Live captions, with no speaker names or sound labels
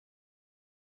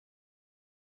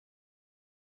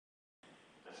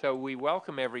So we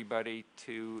welcome everybody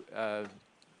to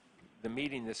the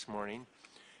meeting this morning,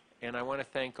 and I want to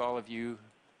thank all of you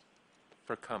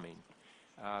for coming,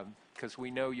 because we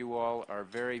know you all are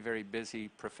very, very busy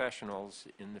professionals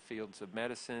in the fields of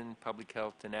medicine, public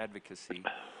health, and advocacy,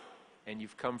 and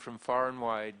you've come from far and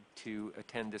wide to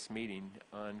attend this meeting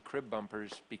on crib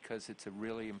bumpers because it's a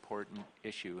really important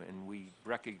issue, and we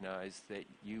recognize that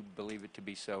you believe it to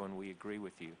be so, and we agree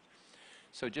with you.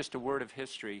 So just a word of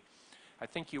history. I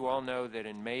think you all know that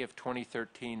in May of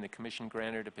 2013, the Commission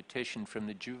granted a petition from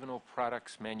the Juvenile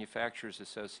Products Manufacturers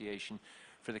Association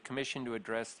for the Commission to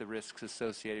address the risks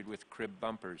associated with crib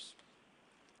bumpers.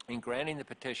 In granting the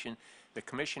petition, the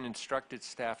Commission instructed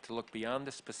staff to look beyond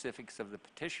the specifics of the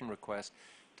petition request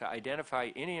to identify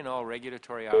any and all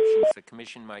regulatory options the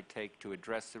Commission might take to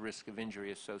address the risk of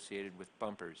injury associated with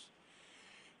bumpers.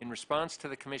 In response to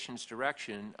the Commission's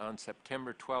direction, on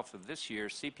September 12th of this year,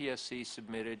 CPSC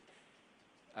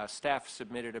staff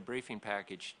submitted a briefing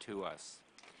package to us.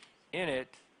 In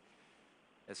it,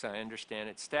 as I understand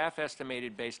it, staff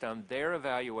estimated based on their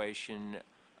evaluation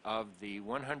of the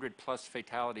 100-plus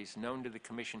fatalities known to the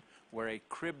Commission where a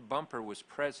crib bumper was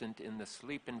present in the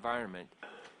sleep environment,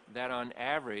 that on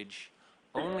average,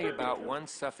 only about one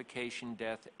suffocation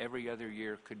death every other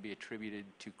year could be attributed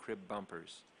to crib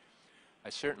bumpers. I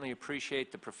certainly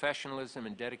appreciate the professionalism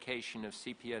and dedication of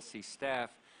CPSC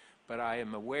staff, but I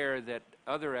am aware that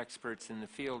other experts in the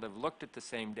field have looked at the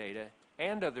same data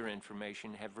and other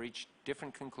information have reached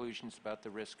different conclusions about the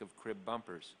risk of crib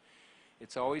bumpers.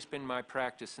 It's always been my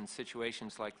practice in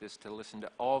situations like this to listen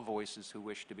to all voices who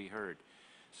wish to be heard.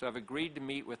 So I've agreed to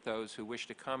meet with those who wish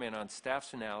to comment on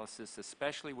staff's analysis,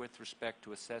 especially with respect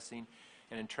to assessing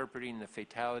and interpreting the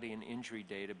fatality and injury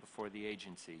data before the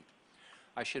agency.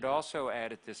 I should also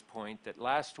add at this point that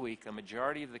last week a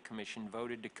majority of the Commission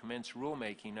voted to commence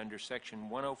rulemaking under Section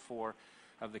 104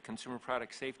 of the Consumer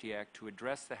Product Safety Act to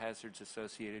address the hazards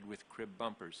associated with crib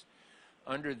bumpers.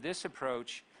 Under this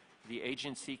approach, the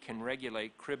agency can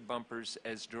regulate crib bumpers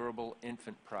as durable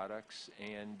infant products,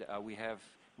 and we have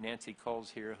Nancy Coles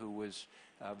here, who was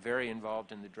very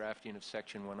involved in the drafting of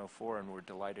Section 104, and we're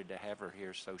delighted to have her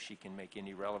here so she can make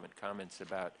any relevant comments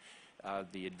about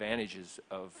the advantages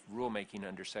of rulemaking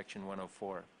under Section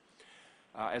 104.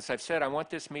 As I've said, I want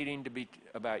this meeting to be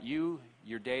about you,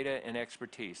 your data, and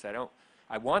expertise.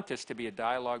 I want this to be a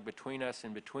dialogue between us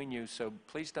and between you, so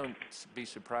please don't be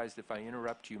surprised if I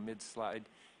interrupt you mid-slide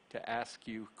to ask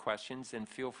you questions, and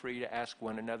feel free to ask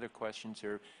one another questions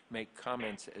or make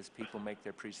comments as people make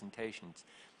their presentations.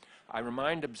 I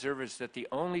remind observers that the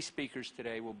only speakers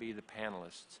today will be the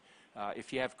panelists.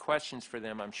 If you have questions for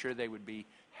them, I'm sure they would be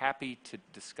happy to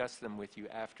discuss them with you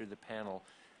after the panel,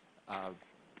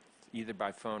 either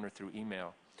by phone or through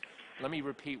email. Let me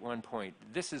repeat one point.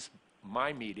 This is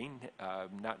my meeting,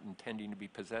 not intending to be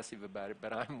possessive about it,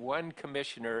 but I'm one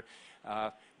commissioner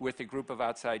with a group of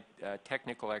outside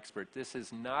technical experts. This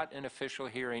is not an official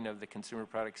hearing of the Consumer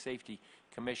Product Safety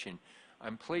Commission.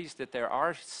 I'm pleased that there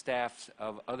are staffs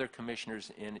of other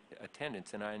commissioners in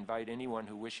attendance, and I invite anyone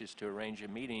who wishes to arrange a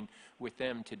meeting with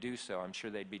them to do so. I'm sure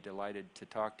they'd be delighted to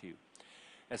talk to you.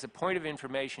 As a point of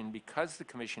information, because the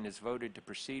Commission has voted to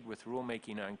proceed with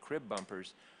rulemaking on crib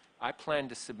bumpers, I plan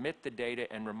to submit the data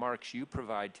and remarks you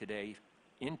provide today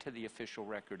into the official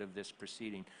record of this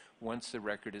proceeding once the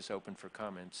record is open for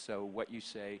comments. So what you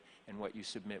say and what you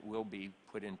submit will be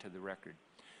put into the record.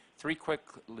 3 quick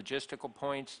logistical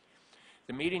points.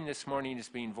 The meeting this morning is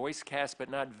being voice cast but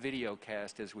not video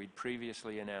cast as we'd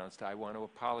previously announced. I want to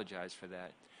apologize for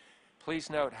that. Please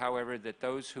note, however, that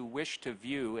those who wish to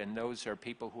view, and those are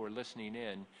people who are listening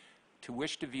in, to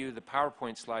wish to view the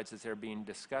PowerPoint slides as they're being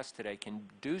discussed today can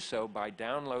do so by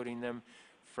downloading them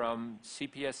from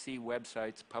CPSC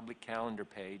website's public calendar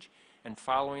page and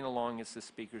following along as the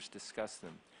speakers discuss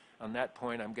them. On that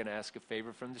point, I'm going to ask a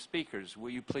favor from the speakers. Will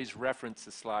you please reference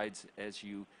the slides as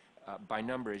you by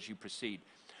number as you proceed.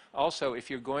 Also, if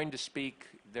you're going to speak,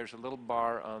 there's a little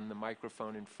bar on the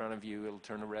microphone in front of you. It'll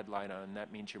turn a red light on, and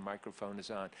that means your microphone is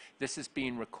on. This is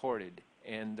being recorded,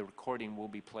 and the recording will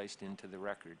be placed into the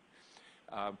record.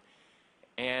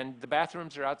 And the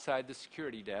bathrooms are outside the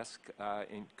security desk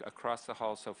across the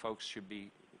hall, so folks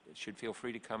should feel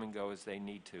free to come and go as they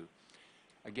need to.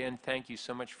 Again, thank you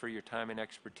so much for your time and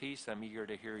expertise. I'm eager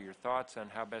to hear your thoughts on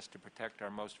how best to protect our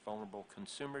most vulnerable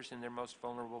consumers in their most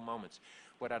vulnerable moments.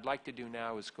 What I'd like to do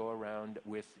now is go around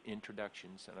with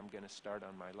introductions, and I'm going to start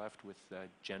on my left with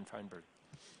Jen Feinberg.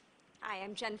 Hi,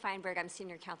 I'm Jen Feinberg. I'm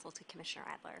Senior Counsel to Commissioner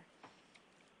Adler.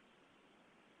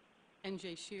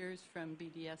 NJ Shears from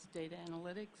BDS Data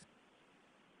Analytics.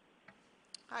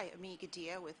 Hi, Ami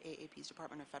Gadia with AAP's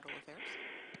Department of Federal Affairs.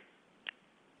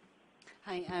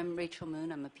 Hi, I'm Rachel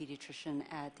Moon. I'm a pediatrician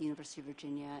at the University of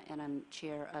Virginia, and I'm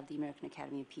chair of the American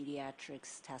Academy of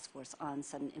Pediatrics Task Force on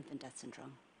Sudden Infant Death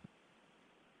Syndrome.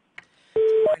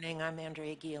 Good morning. I'm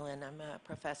Andrea Gielen. I'm a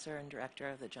professor and director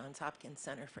of the Johns Hopkins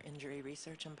Center for Injury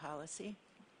Research and Policy.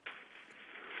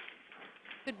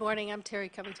 Good morning. I'm Terry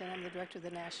Covington. I'm the director of the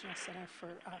National Center for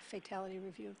Fatality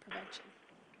Review and Prevention.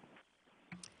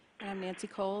 And I'm Nancy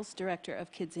Coles, director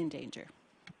of Kids in Danger.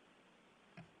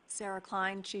 Sarah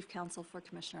Klein, Chief Counsel for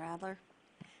Commissioner Adler.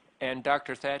 And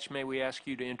Dr. Thatch, may we ask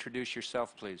you to introduce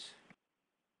yourself, please?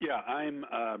 Yeah, I'm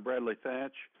Bradley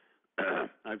Thatch.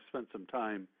 I've spent some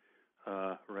time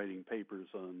writing papers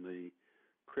on the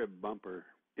crib bumper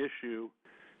issue,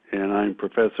 and I'm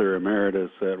Professor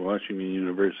Emeritus at Washington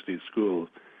University School of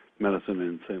Medicine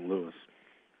in St. Louis.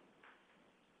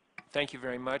 Thank you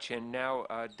very much. And now,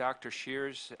 Dr.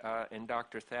 Shears and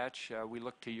Dr. Thatch, we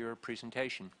look to your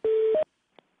presentation.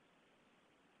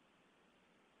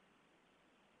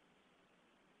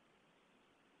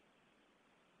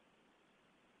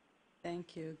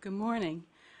 Thank you. Good morning.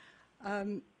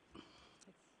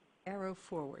 Arrow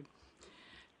forward.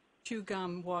 Chew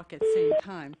gum, walk at the same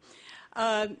time.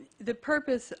 The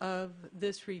purpose of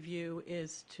this review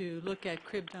is to look at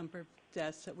crib dumper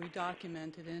deaths that we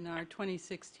documented in our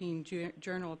 2016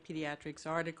 Journal of Pediatrics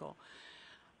article.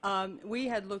 We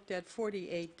had looked at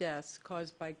 48 deaths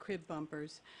caused by crib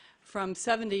bumpers from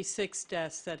 76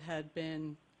 deaths that had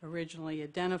been originally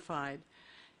identified.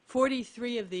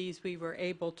 43 of these we were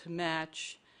able to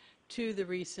match to the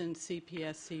recent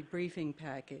CPSC briefing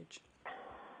package.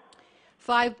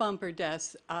 5 bumper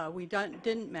deaths we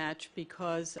didn't match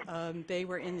because they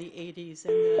were in the 80s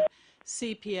and the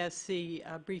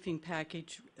CPSC briefing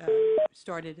package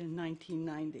started in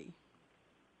 1990.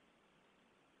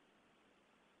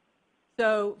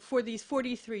 So for these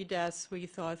 43 deaths, we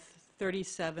thought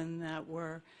 37 that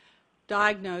were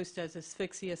diagnosed as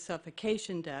asphyxia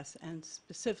suffocation deaths and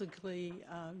specifically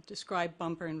described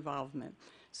bumper involvement.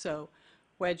 So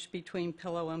wedged between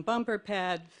pillow and bumper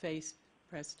pad, face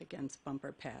pressed against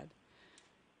bumper pad.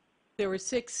 There were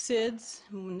 6 SIDS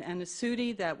and a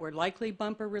SUDI that were likely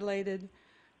bumper related,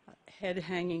 head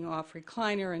hanging off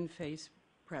recliner and face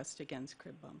pressed against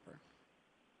crib bumper.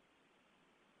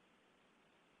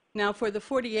 Now for the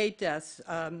 48 deaths,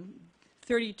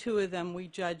 32 of them we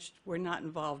judged were not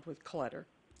involved with clutter.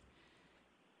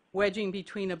 Wedging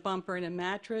between a bumper and a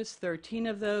mattress, 13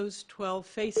 of those, 12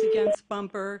 face against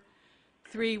bumper,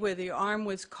 3 where the arm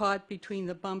was caught between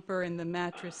the bumper and the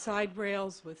mattress side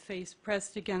rails with face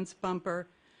pressed against bumper,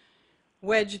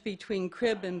 wedged between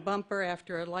crib and bumper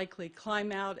after a likely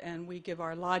climb out, and we give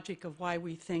our logic of why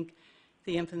we think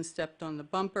the infant stepped on the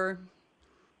bumper,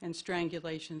 and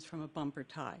strangulations from a bumper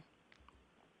tie.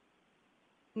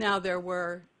 Now there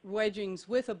were wedgings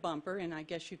with a bumper, and I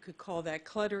guess you could call that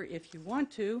clutter if you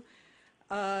want to.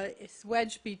 It's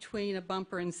wedged between a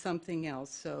bumper and something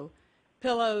else. So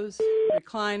pillows,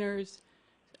 recliners,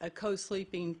 a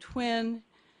co-sleeping twin,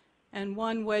 and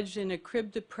one wedged in a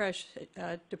crib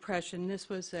depression. This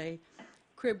was a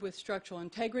crib with structural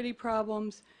integrity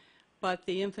problems, but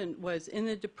the infant was in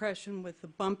the depression with the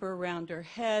bumper around her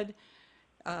head,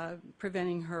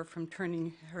 preventing her from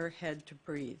turning her head to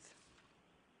breathe.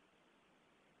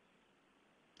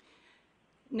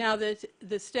 Now,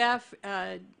 the staff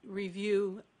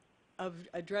review of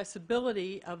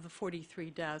addressability of the 43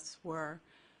 deaths were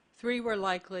 3 were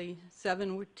likely,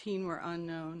 17 were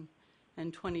unknown,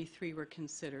 and 23 were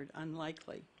considered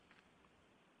unlikely.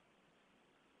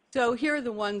 So here are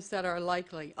the ones that are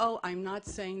likely. Oh, I'm not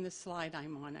saying the slide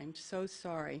I'm on. I'm so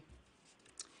sorry.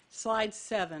 Slide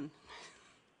 7.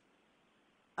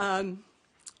 In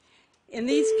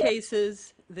these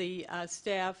cases, the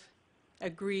staff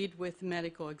agreed with the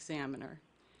medical examiner.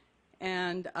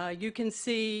 And you can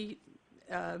see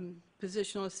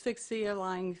positional asphyxia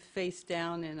lying face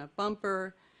down in a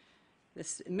bumper,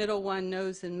 this middle one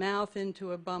nose and mouth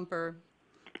into a bumper,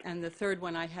 and the third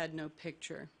one I had no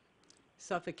picture,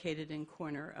 suffocated in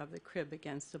corner of the crib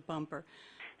against a bumper.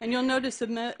 And you'll notice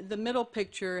the middle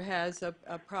picture has a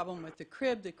problem with the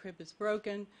crib. The crib is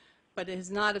broken, but it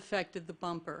has not affected the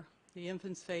bumper. The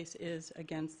infant's face is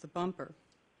against the bumper.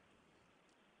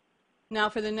 Now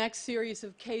for the next series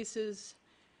of cases,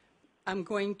 I'm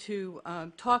going to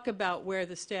talk about where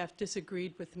the staff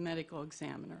disagreed with the medical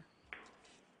examiner.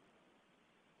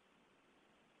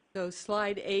 So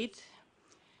slide 8,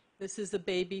 this is the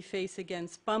baby face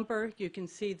against bumper. You can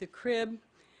see the crib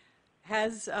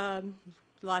has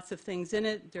lots of things in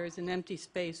it. There's an empty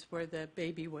space where the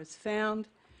baby was found.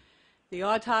 The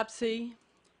autopsy,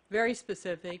 very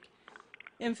specific.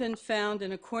 Infant found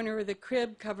in a corner of the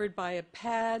crib covered by a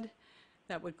pad.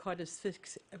 that would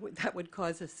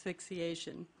cause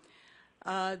asphyxiation.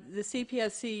 The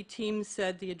CPSC team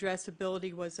said the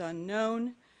addressability was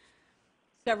unknown.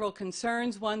 Several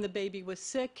concerns. One, the baby was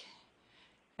sick,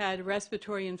 had a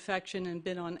respiratory infection, and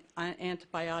been on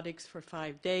antibiotics for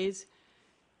 5 days.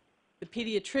 The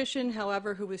pediatrician,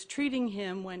 however, who was treating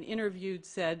him when interviewed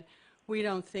said, "We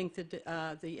don't think that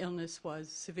the illness was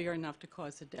severe enough to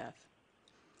cause a death."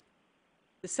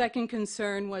 The second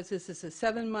concern was this is a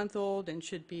 7-month-old and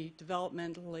should be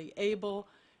developmentally able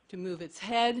to move its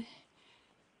head,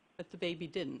 but the baby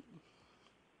didn't.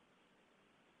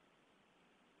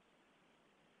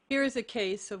 Here is a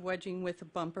case of wedging with a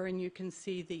bumper, and you can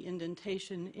see the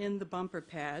indentation in the bumper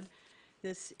pad.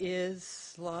 This is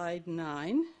slide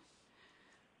 9.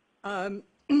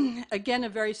 Again, a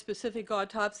very specific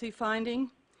autopsy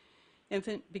finding.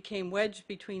 Infant became wedged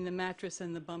between the mattress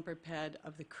and the bumper pad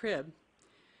of the crib.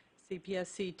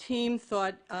 CPSC team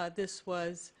thought this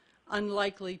was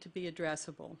unlikely to be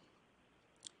addressable.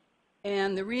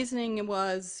 And the reasoning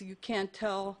was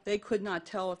they could not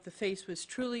tell if the face was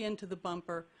truly into the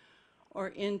bumper or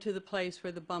into the place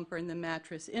where the bumper and the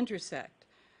mattress intersect.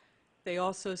 They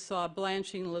also saw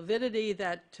blanching lividity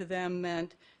that to them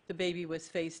meant the baby was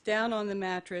face down on the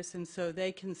mattress, and so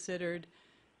they considered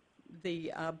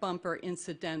the bumper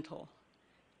incidental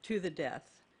to the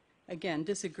death. Again,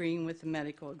 disagreeing with the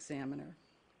medical examiner.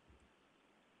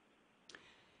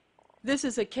 This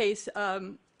is a case,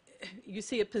 you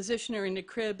see a positioner in the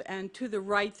crib, and to the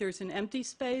right there's an empty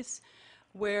space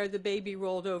where the baby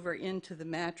rolled over into the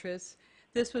mattress.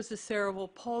 This was a cerebral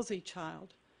palsy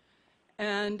child.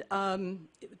 And,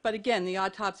 but again, the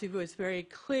autopsy was very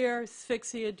clear,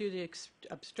 asphyxia due to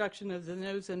obstruction of the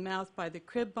nose and mouth by the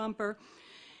crib bumper.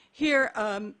 Here,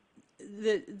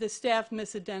 the staff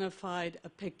misidentified a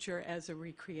picture as a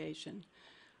recreation.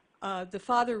 The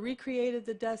father recreated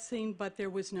the death scene, but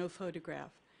there was no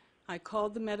photograph. I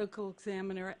called the medical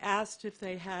examiner, asked if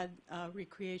they had a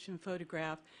recreation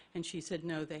photograph, and she said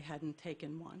no, they hadn't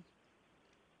taken one.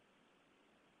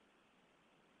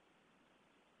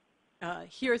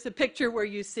 Here's a picture where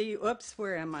you see, oops,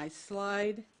 where am I?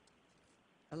 Slide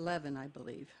 11, I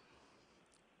believe.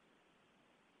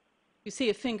 You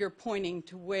see a finger pointing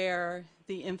to where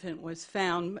the infant was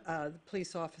found. The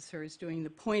police officer is doing the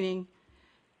pointing.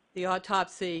 The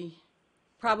autopsy,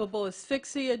 probable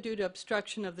asphyxia due to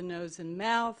obstruction of the nose and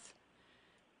mouth.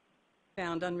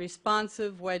 Found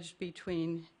unresponsive, wedged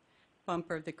between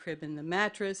bumper of the crib and the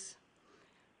mattress.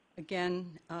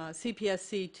 Again,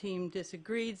 CPSC team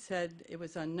disagreed, said it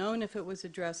was unknown if it was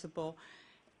addressable,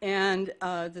 and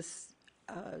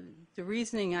the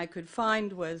reasoning I could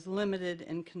find was limited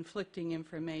and conflicting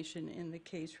information in the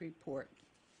case report.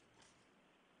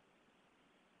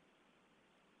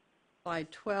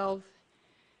 Slide 12.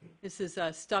 This is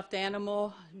a stuffed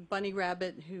animal, bunny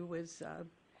rabbit, who was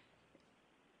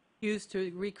used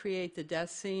to recreate the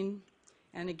death scene.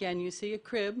 And again, you see a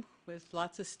crib with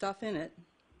lots of stuff in it.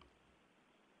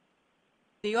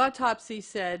 The autopsy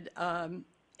said,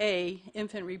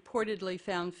 infant reportedly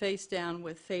found face down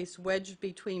with face wedged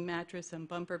between mattress and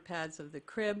bumper pads of the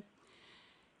crib.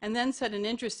 And then said an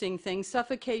interesting thing,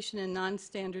 suffocation in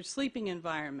non-standard sleeping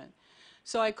environment.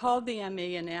 So I called the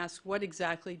ME and asked what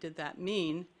exactly did that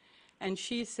mean. And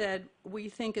she said, we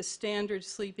think a standard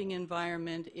sleeping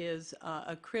environment is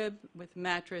a crib with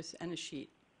mattress and a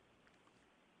sheet.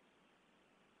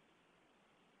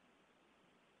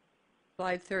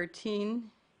 Slide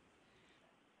 13.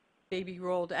 Baby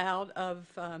rolled out of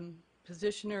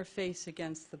positioner, face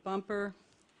against the bumper.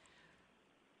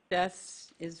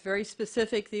 Death is very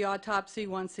specific. The autopsy,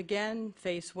 once again,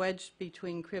 face wedged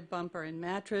between crib bumper and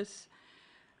mattress.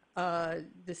 The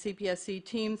CPSC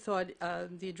team thought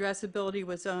the addressability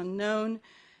was unknown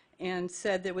and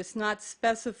said that it was not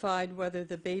specified whether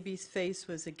the baby's face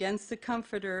was against the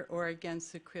comforter or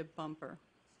against the crib bumper.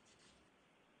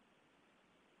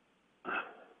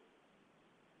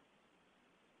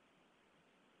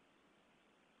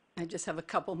 I just have a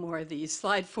couple more of these.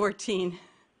 Slide 14.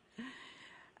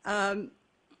 Well,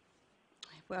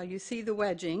 you see the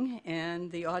wedging,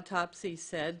 and the autopsy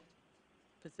said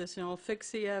positional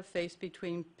asphyxia, face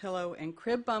between pillow and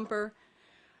crib bumper.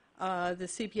 The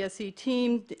CPSC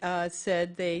team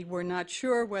said they were not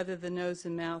sure whether the nose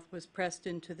and mouth was pressed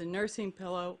into the nursing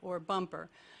pillow or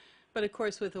bumper. But of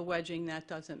course, with a wedging, that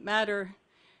doesn't matter.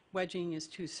 Wedging is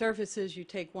two surfaces. You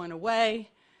take one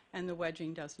away, and the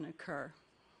wedging doesn't occur.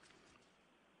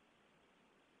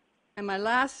 And my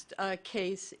last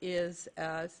case is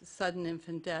a sudden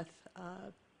infant death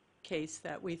case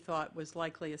that we thought was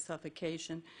likely a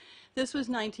suffocation. This was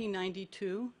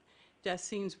 1992. Death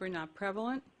scenes were not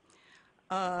prevalent.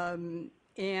 And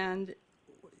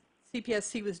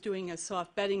CPSC was doing a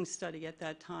soft bedding study at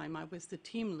that time. I was the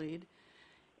team lead.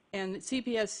 And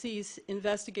CPSC's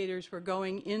investigators were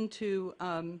going into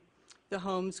the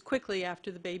homes quickly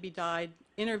after the baby died,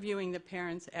 interviewing the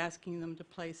parents, asking them to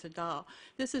place a doll.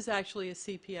 This is actually a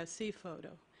CPSC photo.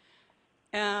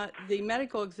 The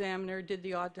medical examiner did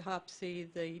the autopsy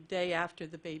the day after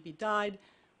the baby died,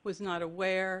 was not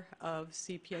aware of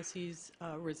CPSC's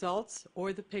results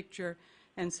or the picture,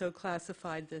 and so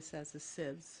classified this as a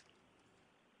SIDS.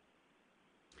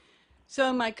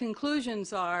 So my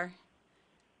conclusions are,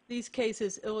 these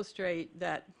cases illustrate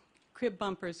that crib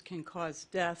bumpers can cause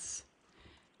deaths,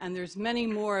 and there's many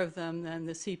more of them than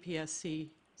the CPSC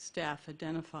staff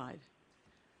identified.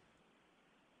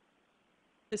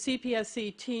 The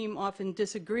CPSC team often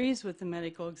disagrees with the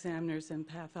medical examiners and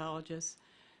pathologists,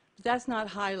 but that's not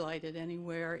highlighted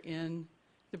anywhere in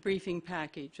the briefing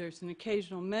package. There's an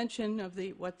occasional mention of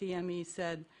what the ME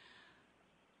said,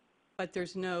 but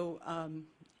there's no,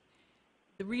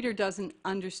 the reader doesn't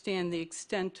understand the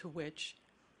extent to which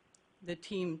the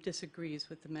team disagrees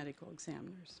with the medical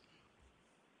examiners.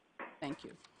 Thank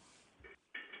you.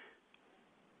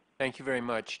 Thank you very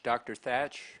much. Dr.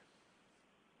 Thatch?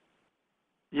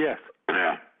 Yes.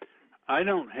 I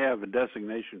don't have a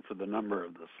designation for the number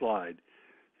of the slide.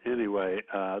 Anyway,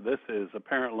 this is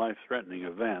apparent life-threatening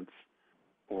events,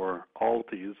 or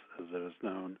ALTIs, as it is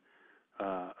known,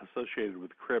 associated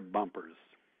with crib bumpers.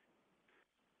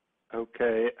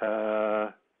 Okay,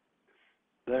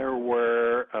 there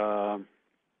were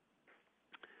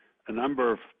a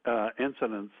number of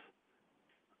incidents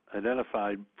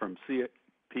identified from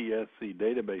CPSC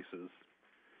databases,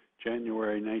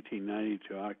 January 1990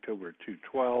 to October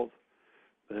 2012.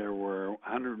 There were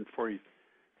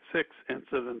 146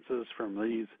 incidences. From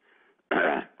these,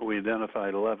 we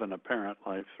identified 11 apparent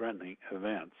life-threatening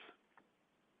events.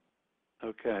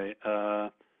 Okay,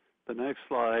 the next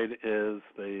slide is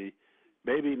the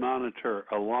baby monitor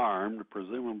alarmed,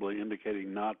 presumably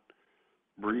indicating not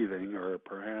breathing or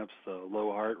perhaps a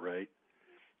low heart rate.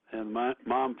 And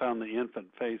mom found the infant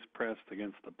face pressed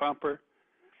against the bumper.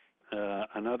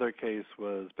 Another case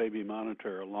was baby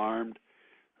monitor alarmed,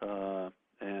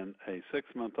 and a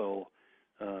 6-month-old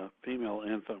female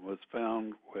infant was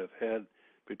found with head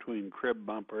between crib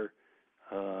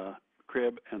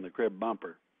and the crib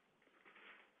bumper.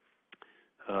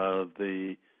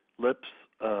 The lips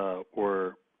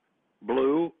were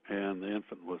blue and the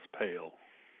infant was pale.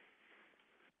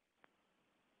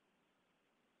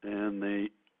 And the,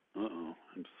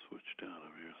 I'm switched out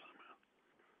of here somehow.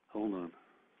 Hold on.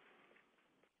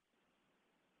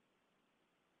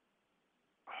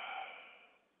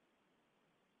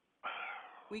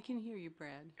 We can hear you,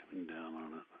 Brad. Coming down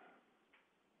on it.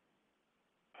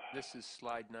 This is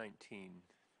slide 19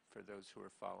 for those who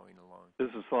are following along. This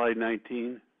is slide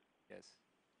 19. Yes.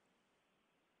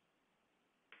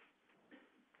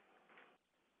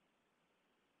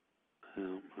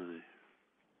 Well, my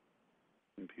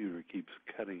computer keeps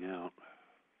cutting out.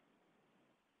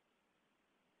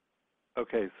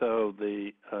 Okay, so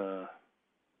the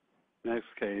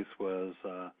next case was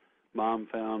mom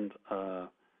found a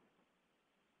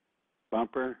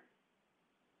bumper.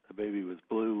 The baby was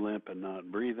blue, limp, and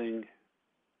not breathing.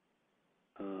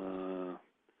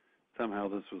 Somehow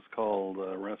this was called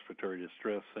respiratory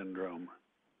distress syndrome,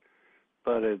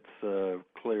 but it's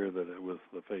clear that it was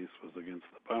the face was against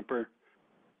the bumper.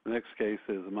 The next case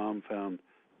is mom found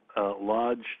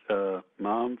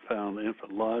mom found the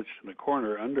infant lodged in a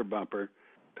corner under bumper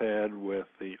pad with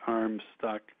the arms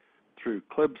stuck through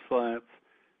clip slats,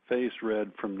 face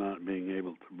red from not being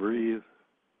able to breathe.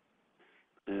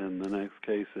 And the next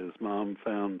case is mom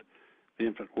found the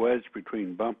infant wedged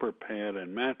between bumper pad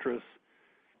and mattress,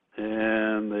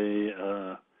 and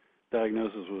the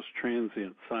diagnosis was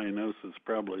transient cyanosis,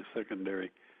 probably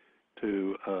secondary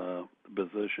to the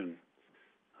position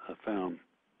found.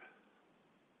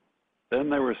 Then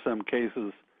there were some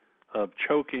cases of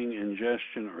choking,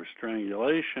 ingestion, or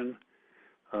strangulation.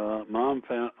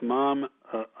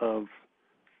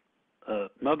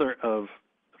 Mother of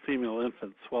female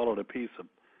infant swallowed a piece of,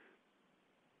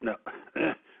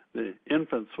 the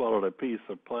infant swallowed a piece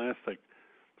of plastic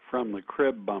from the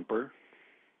crib bumper.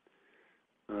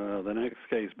 The next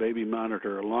case, baby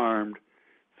monitor alarmed,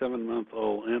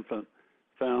 7-month-old infant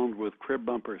found with crib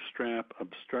bumper strap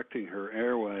obstructing her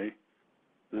airway.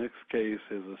 The next case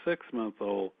is a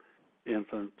 6-month-old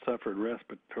infant suffered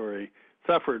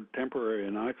temporary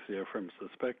anoxia from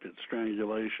suspected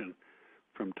strangulation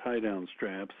from tie-down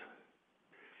straps.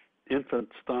 Infant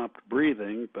stopped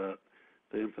breathing, but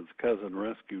the infant's cousin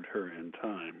rescued her in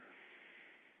time.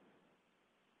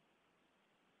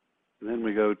 And then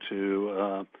we go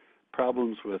to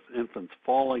problems with infants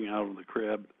falling out of the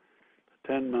crib.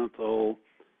 A 10-month-old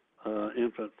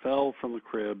infant fell from the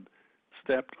crib,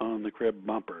 stepped on the crib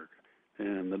bumper,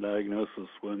 and the diagnosis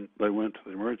when they went to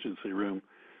the emergency room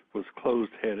was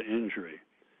closed head injury.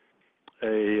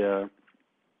 A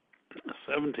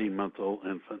 17-month-old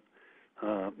infant,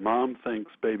 mom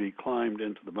thinks baby climbed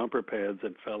into the bumper pads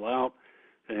and fell out,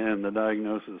 and the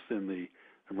diagnosis in the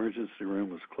emergency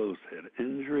room was closed head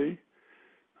injury.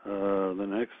 The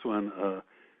next one,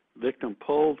 victim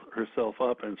pulled herself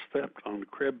up and stepped on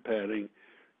crib padding.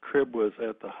 Crib was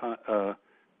at the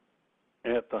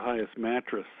highest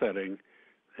mattress setting,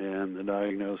 and the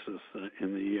diagnosis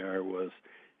in the ER was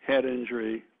head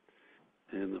injury.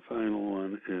 And the final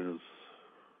one is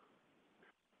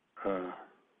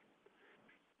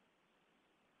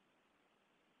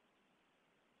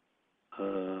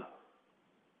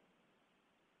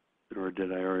or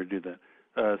did I already do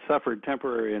that? Suffered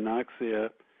temporary anoxia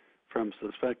from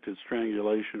suspected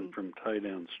strangulation from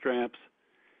tie-down straps.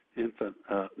 Infant,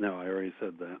 no, I already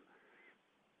said that.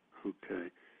 Okay.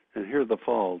 And here are the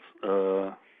falls.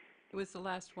 It was the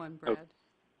last one, Brad.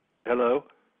 Hello?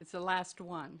 It's the last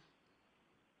one.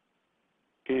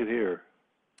 Can't hear.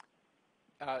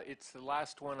 It's the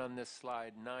last one on this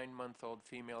slide. 9-month-old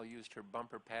female used her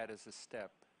bumper pad as a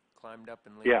step, climbed up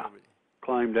and leaned over.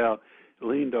 Climbed out,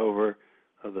 leaned over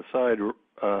the side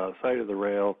of the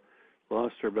rail,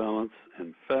 lost her balance,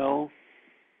 and fell.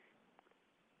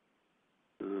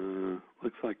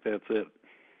 Looks like that's it.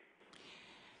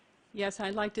 Yes,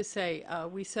 I'd like to say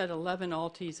we said 11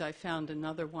 alties. I found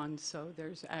another one, so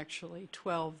there's actually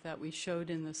 12 that we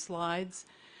showed in the slides.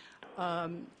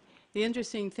 The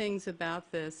interesting things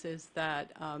about this is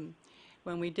that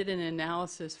when we did an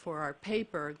analysis for our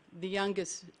paper, the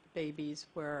youngest babies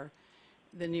were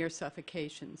the near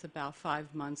suffocations, about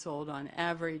 5 months old on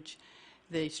average.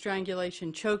 The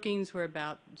strangulation chokings were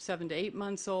about 7 to 8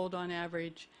 months old on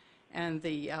average, and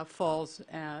the falls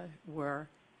were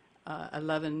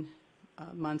 11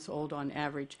 months old on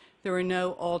average. There were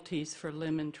no alties for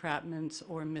limb entrapments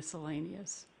or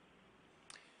miscellaneous.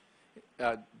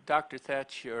 Dr.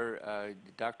 Thatch or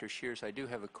Dr. Shears, I do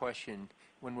have a question.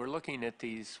 When we're looking at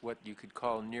these, what you could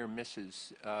call near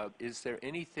misses, is there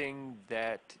anything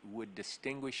that would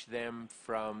distinguish them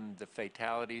from the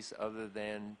fatalities other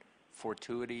than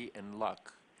fortuity and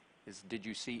luck? Did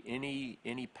you see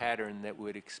any pattern that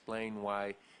would explain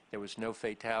why there was no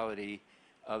fatality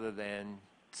other than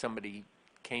somebody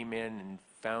came in and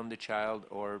found the child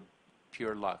or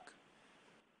pure luck?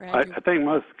 I think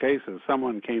most of the cases,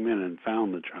 someone came in and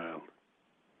found the child.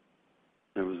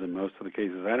 It was in most of the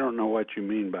cases. I don't know what you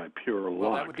mean by pure luck.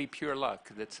 Well, that would be pure luck,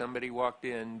 that somebody walked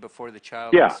in before the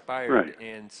child Yeah, expired right.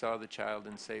 and saw the child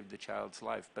and saved the child's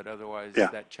life, but otherwise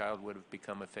that child would have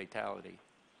become a fatality.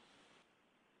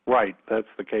 Right, that's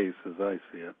the case as I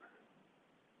see it.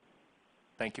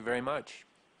 Thank you very much.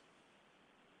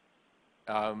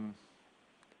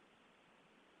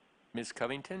 Ms.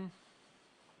 Covington?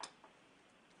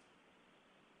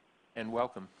 And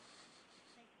welcome.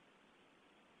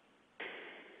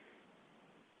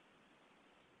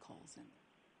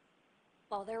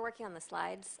 While they're working on the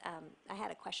slides, I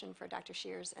had a question for Dr.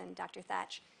 Shears and Dr.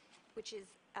 Thatch, which is,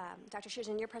 Dr. Shears,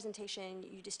 in your presentation,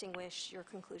 you distinguish your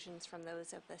conclusions from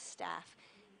those of the staff.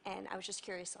 And I was just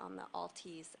curious on the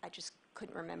alties. I just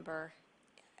couldn't remember.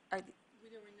 There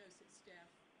were no staff.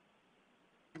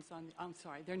 I'm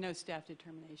sorry, there are no staff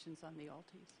determinations on the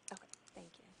alties. Okay, thank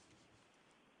you.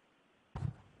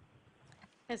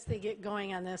 As they get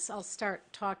going on this, I'll start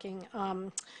talking.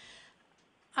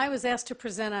 I was asked to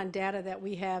present on data that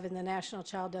we have in the National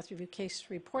Child Death Review Case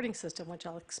Reporting System, which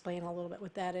I'll explain a little bit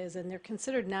what that is, and they're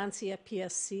considered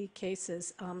non-CPSC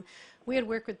cases. We had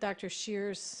worked with Dr.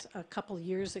 Shears a couple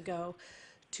years ago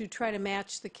to try to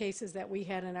match the cases that we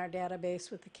had in our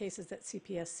database with the cases that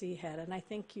CPSC had, and I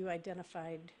think you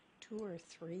identified 2 or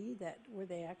 3 that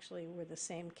they actually were the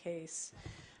same case.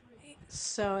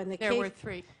 So in the There were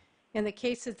 3. And the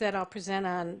cases that I'll present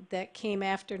on that came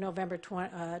after November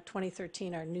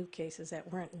 2013 are new cases that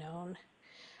weren't known.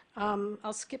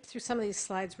 I'll skip through some of these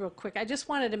slides real quick. I just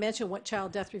wanted to mention what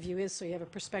Child Death Review is so you have a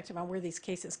perspective on where these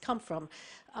cases come from.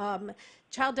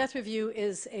 Child Death Review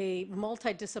is a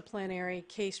multidisciplinary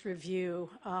case review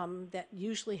that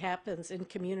usually happens in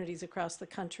communities across the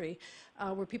country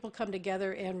where people come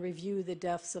together and review the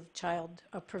deaths of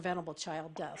preventable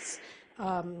child deaths.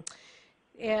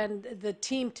 And the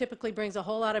team typically brings a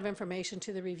whole lot of information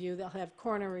to the review. They'll have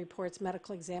coroner reports,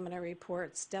 medical examiner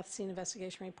reports, death scene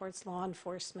investigation reports, law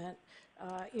enforcement,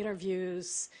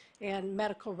 interviews, and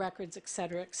medical records, et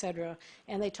cetera,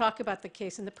 and they talk about the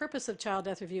case. And the purpose of child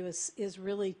death review is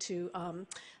really to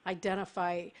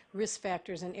identify risk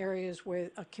factors in areas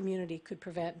where a community could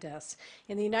prevent deaths.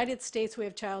 In the United States, we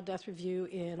have child death review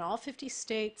in all 50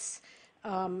 states.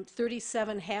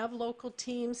 37 have local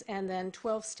teams, and then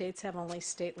 12 states have only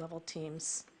state-level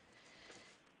teams.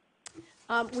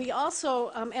 We also,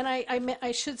 and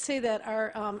I should say that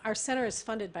our center is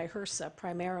funded by HRSA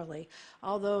primarily,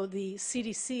 although the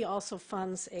CDC also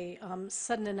funds a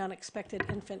sudden and unexpected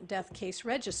infant death case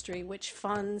registry, which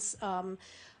funds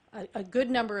a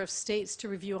good number of states to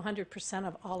review 100%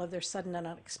 of all of their sudden and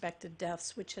unexpected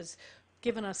deaths, which has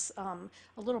given us a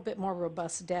little bit more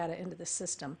robust data into the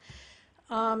system.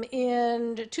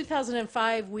 In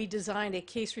 2005, we designed a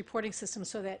case reporting system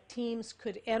so that teams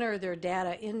could enter their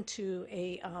data into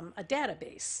a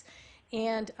database.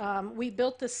 And we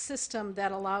built this system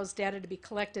that allows data to be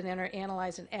collected, entered,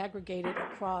 analyzed, and aggregated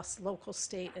across local,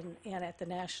 state, and at the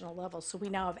national level. So we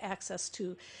now have access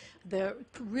to the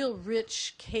real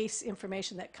rich case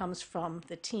information that comes from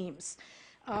the teams.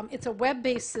 It's a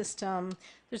web-based system.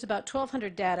 There's about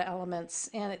 1,200 data elements,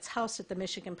 and it's housed at the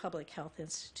Michigan Public Health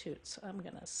Institute. So I'm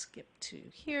going to skip to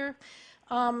here.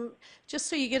 Just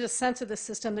so you get a sense of the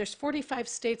system, there's 45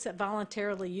 states that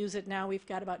voluntarily use it now. We've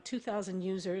got about 2,000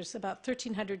 users, about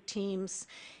 1,300 teams,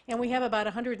 and we have about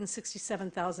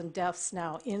 167,000 deaths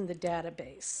now in the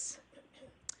database.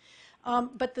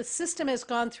 But the system has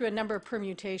gone through a number of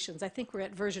permutations. I think we're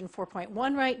at version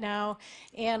 4.1 right now,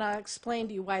 and I'll explain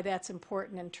to you why that's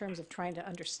important in terms of trying to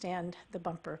understand the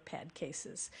bumper pad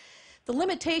cases. The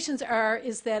limitations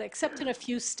is that except in a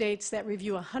few states that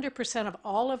review 100% of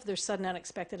all of their sudden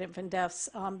unexpected infant deaths,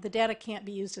 the data can't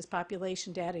be used as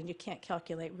population data, and you can't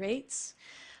calculate rates.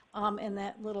 And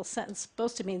that little sentence is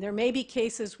supposed to mean there may be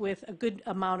cases with a good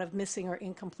amount of missing or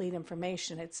incomplete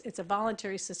information. It's a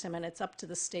voluntary system, and it's up to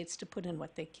the states to put in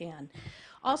what they can.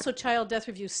 Also, child death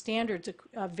review standards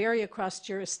vary across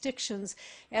jurisdictions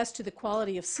as to the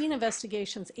quality of scene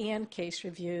investigations and case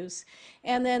reviews.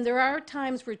 And then there are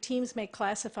times where teams may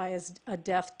classify as a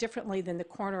death differently than the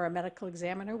coroner or medical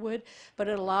examiner would, but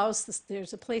it allows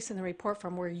there's a place in the report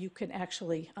from where you can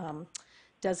actually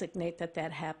designate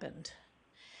that happened.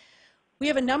 We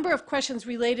have a number of questions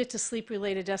related to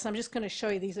sleep-related deaths. I'm just going to show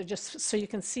you. These are just so you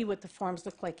can see what the forms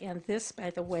look like. And this, by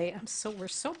the way, we're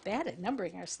so bad at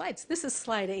numbering our slides. This is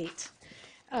slide 8.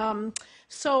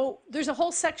 So there's a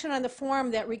whole section on the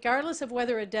form that regardless of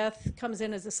whether a death comes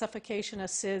in as a suffocation, a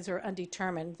SIDS, or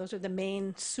undetermined, those are the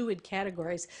main SUID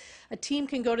categories, a team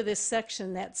can go to this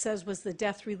section that says was the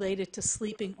death related to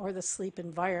sleeping or the sleep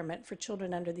environment for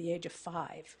children under the age of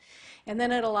 5. And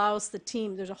then it allows the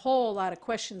team, there's a whole lot of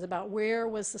questions about where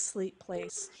was the sleep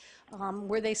place,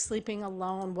 were they sleeping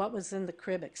alone, what was in the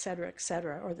crib, et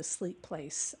cetera, or the sleep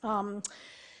place.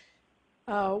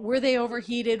 Were they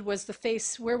overheated?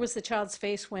 Where was the child's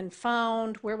face when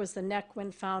found? Where was the neck when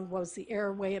found? Was the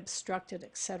airway obstructed,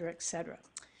 et cetera, et cetera.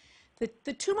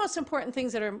 The two most important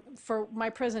things that are for my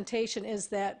presentation is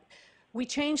that we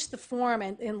changed the form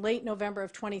in late November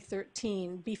of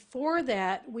 2013. Before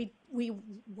that,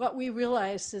 what we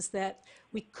realized is that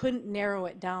we couldn't narrow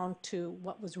it down to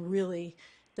what was really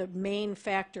the main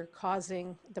factor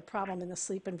causing the problem in the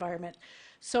sleep environment.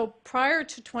 So prior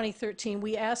to 2013,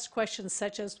 we asked questions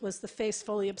such as, was the face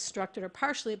fully obstructed or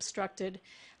partially obstructed?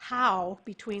 How,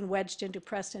 between wedged into,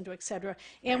 pressed into, et cetera,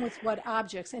 and with what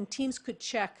objects? And teams could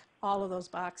check all of those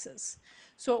boxes.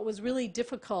 So it was really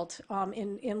difficult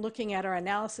in looking at our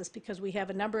analysis because we have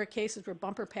a number of cases where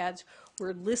bumper pads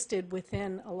were listed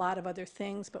within a lot of other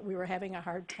things, but we were having a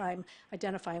hard time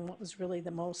identifying what was really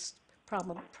the most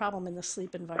problem in the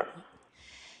sleep environment.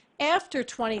 After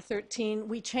 2013,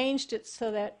 we changed it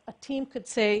so that a team could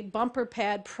say bumper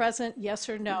pad present, yes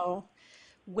or no.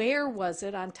 Where was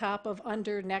it, on top of,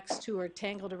 under, next to, or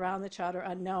tangled around the child, or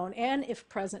unknown? And if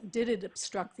present, did it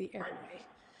obstruct the airway?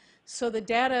 So the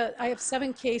data, I have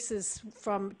 7 cases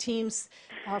from teams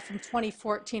from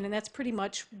 2014, and that's pretty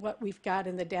much what we've got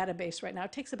in the database right now.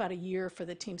 It takes about a year for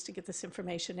the teams to get this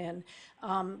information in.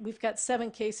 We've got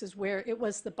 7 cases where it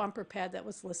was the bumper pad that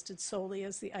was listed solely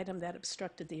as the item that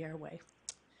obstructed the airway.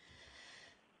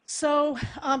 So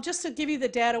just to give you the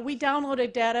data, we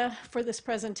downloaded data for this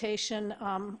presentation,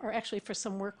 or actually for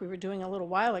some work we were doing a little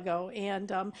while ago,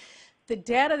 and the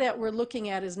data that we're looking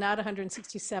at is not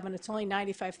 167, it's only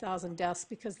 95,000 deaths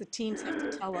because the teams have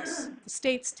to tell us, the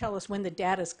states tell us when the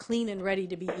data is clean and ready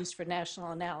to be used for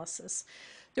national analysis.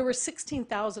 There were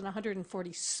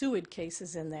 16,140 SUID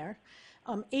cases in there.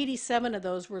 87 of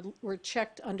those were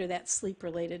checked under that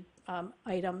sleep-related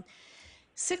item.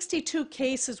 62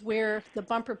 cases where the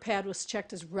bumper pad was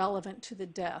checked as relevant to the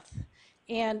death.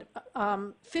 And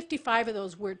 55 of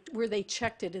those were where they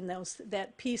checked it in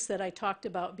that piece that I talked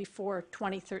about before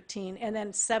 2013, and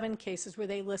then 7 cases where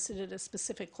they listed it as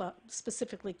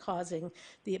specifically causing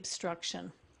the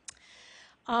obstruction.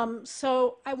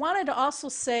 So I wanted to also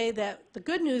say that the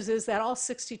good news is that all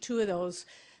 62 of those,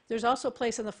 there's also a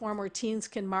place in the form where teens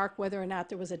can mark whether or not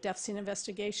there was a death scene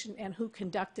investigation and who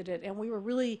conducted it. And we were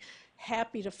really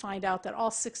happy to find out that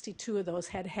all 62 of those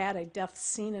had had a death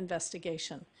scene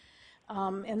investigation.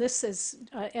 And this is,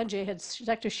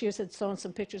 Dr. Shears had shown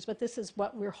some pictures, but this is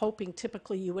what we're hoping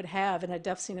typically you would have in a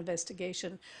death scene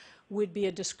investigation, would be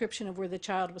a description of where the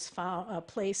child was found,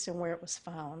 placed and where it was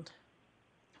found.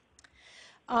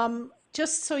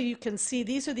 Just so you can see,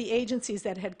 these are the agencies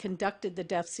that had conducted the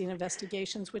death scene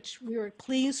investigations, which we were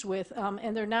pleased with,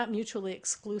 and they're not mutually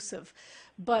exclusive.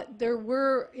 But there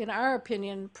were, in our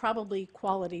opinion, probably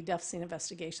quality death scene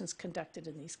investigations conducted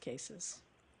in these cases.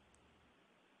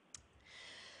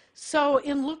 So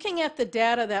in looking at the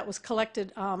data that was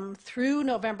collected through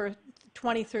November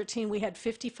 2013, we had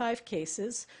 55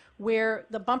 cases where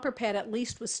the bumper pad at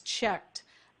least was checked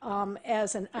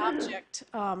as an object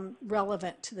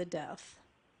relevant to the death.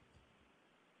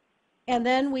 And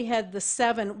then we had the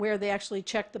 7 where they actually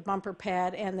checked the bumper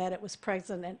pad and that it was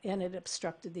present and it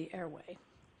obstructed the airway.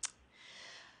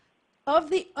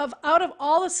 Out of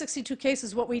all the 62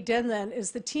 cases, what we did then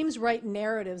is the teams write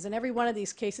narratives, and every one of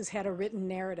these cases had a written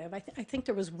narrative. I think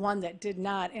there was one that did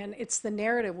not, and it's the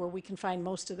narrative where we can find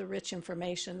most of the rich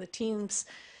information. The teams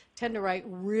tend to write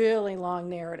really long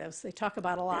narratives. They talk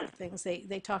about a lot of things.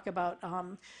 They talk about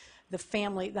the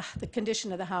family, the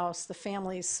condition of the house, the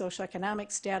family's socioeconomic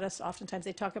status. Oftentimes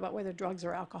they talk about whether drugs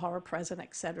or alcohol are present,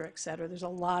 et cetera, et cetera. There's a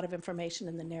lot of information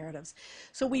in the narratives.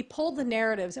 So we pulled the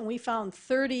narratives and we found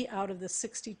 30 out of the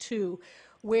 62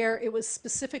 where it was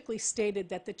specifically stated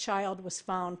that the child was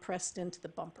found pressed into the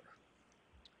bumper.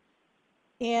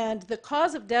 And the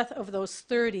cause of death of those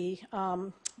 30,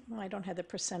 I don't have the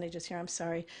percentages here, I'm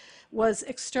sorry, was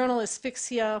external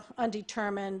asphyxia,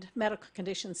 undetermined, medical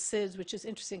condition, SIDS, which is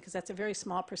interesting because that's a very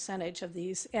small percentage of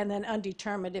these, and then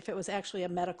undetermined if it was actually a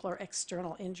medical or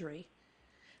external injury.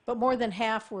 But more than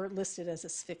half were listed as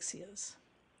asphyxias.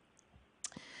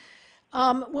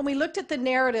 When we looked at the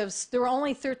narratives, there were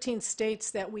only 13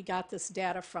 states that we got this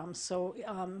data from. So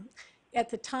at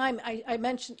the time,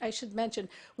 I should mention,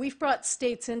 we've brought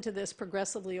states into this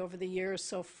progressively over the years.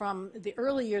 So from the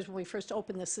early years when we first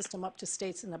opened the system up to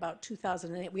states in about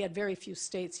 2008, we had very few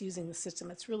states using the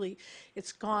system.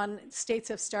 It's gone. States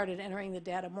have started entering the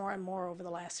data more and more over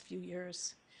the last few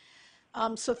years.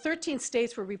 So 13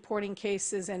 states were reporting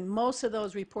cases, and most of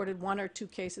those reported 1 or 2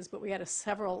 cases, but we had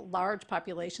several large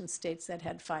population states that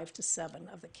had 5 to 7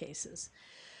 of the cases.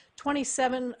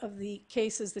 27 of the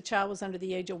cases, the child was under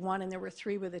the age of 1, and there were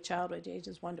 3 where the child was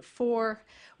ages 1 to 4.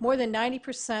 More than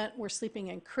 90% were sleeping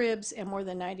in cribs, and more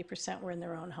than 90% were in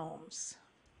their own homes.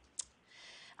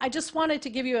 I just wanted to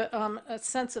give you a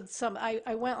sense of some.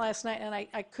 I went last night, and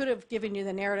I could have given you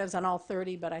the narratives on all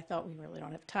 30, but I thought we really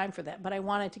don't have time for that. But I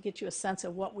wanted to get you a sense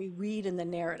of what we read in the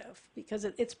narrative, because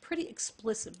it's pretty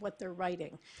explicit what they're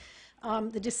writing.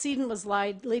 The decedent was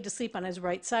laid to sleep on his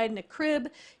right side in a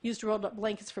crib, used rolled up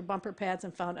blankets for bumper pads,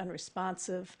 and found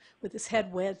unresponsive, with his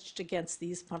head wedged against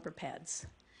these bumper pads.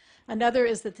 Another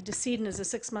is that the decedent is a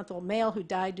 6-month-old male who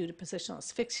died due to positional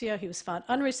asphyxia. He was found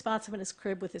unresponsive in his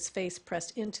crib with his face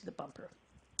pressed into the bumper.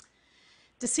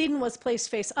 Decedent was placed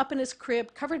face up in his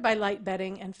crib, covered by light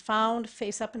bedding, and found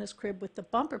face up in his crib with the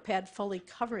bumper pad fully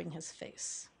covering his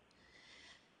face.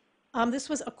 This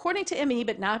was according to ME,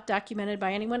 but not documented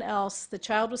by anyone else. The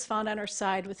child was found on her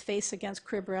side with face against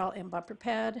crib rail and bumper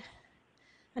pad.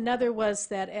 Another was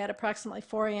that at approximately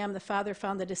 4 a.m., the father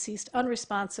found the deceased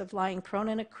unresponsive, lying prone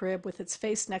in a crib with its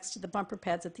face next to the bumper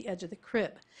pads at the edge of the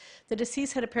crib. The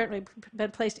deceased had apparently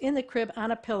been placed in the crib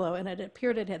on a pillow, and it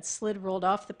appeared it had slid, rolled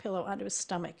off the pillow onto his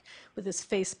stomach, with his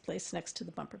face placed next to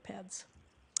the bumper pads.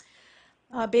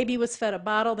 Baby was fed a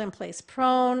bottle, then placed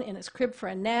prone in his crib for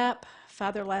a nap.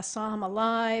 Father last saw him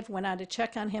alive, went on to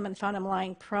check on him, and found him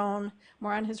lying prone,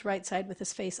 more on his right side with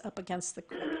his face up against the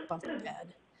crib bumper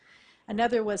pad.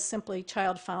 Another was simply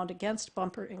child found against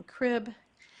bumper in crib.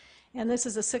 And this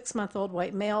is a 6-month-old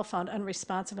white male found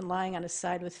unresponsive and lying on his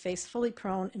side with face fully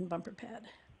prone in bumper pad.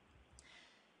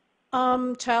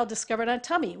 Child discovered on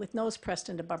tummy with nose pressed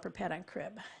into bumper pad on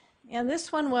crib. And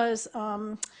this one was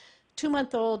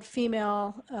 2-month-old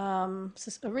female,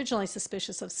 originally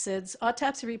suspicious of SIDS.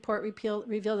 Autopsy report revealed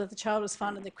that the child was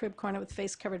found in the crib corner with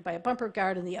face covered by a bumper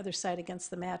guard and the other side against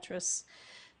the mattress.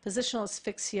 Positional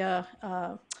asphyxia.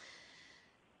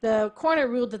 The coroner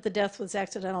ruled that the death was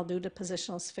accidental due to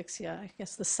positional asphyxia. I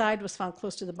guess the side was found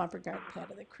close to the bumper guard pad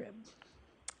of the crib.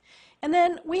 And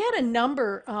then we had a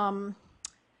number, I'm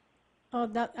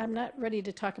not ready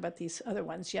to talk about these other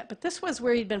ones yet, but this was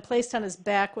where he'd been placed on his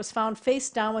back, was found face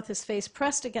down with his face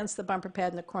pressed against the bumper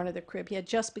pad in the corner of the crib. He had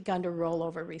just begun to roll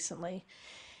over recently.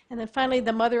 And then finally,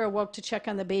 the mother awoke to check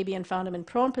on the baby and found him in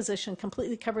prone position,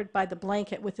 completely covered by the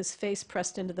blanket with his face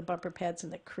pressed into the bumper pads in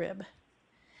the crib.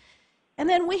 And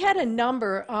then we had a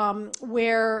number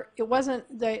where it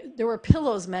wasn't, there were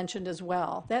pillows mentioned as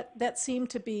well. That seemed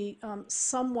to be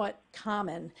somewhat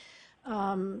common.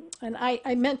 And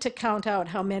I meant to count out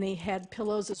how many had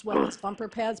pillows as well as bumper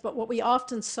pads, but what we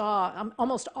often saw,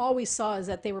 almost always saw, is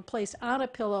that they were placed on a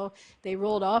pillow, they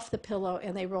rolled off the pillow,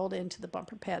 and they rolled into the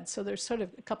bumper pad. So there's sort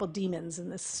of a couple demons in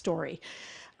this story.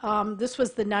 This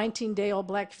was the 19-day-old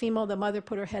black female. The mother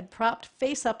put her head propped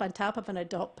face up on top of an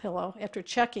adult pillow. After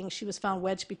checking, she was found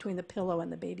wedged between the pillow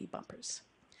and the baby bumpers.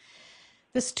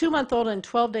 This 2-month-old and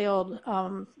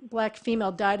 12-day-old black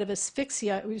female died of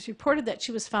asphyxia. It was reported that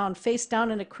she was found face down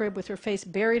in a crib with her face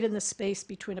buried in the space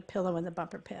between a pillow and the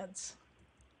bumper pads.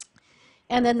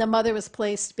 And then the mother was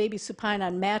placed, baby supine,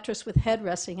 on mattress with head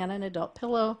resting on an adult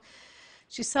pillow.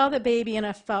 She saw the baby, and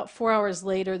about 4 hours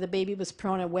later, the baby was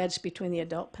prone and wedged between the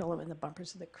adult pillow and the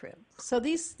bumpers of the crib. So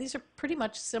these are pretty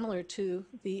much similar to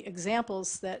the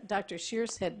examples that Dr.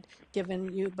 Shears had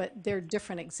given you, but they're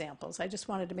different examples. I just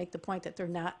wanted to make the point that they're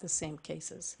not the same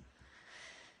cases.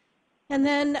 And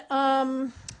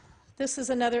then this is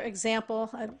another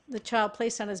example. The child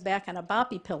placed on his back on a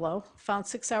boppy pillow, found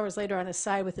 6 hours later on his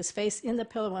side with his face in the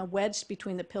pillow and wedged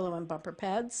between the pillow and bumper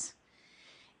pads.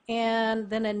 And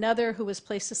then another who was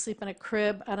placed to sleep in a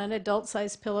crib on an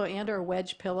adult-sized pillow and or a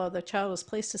wedge pillow. The child was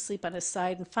placed to sleep on his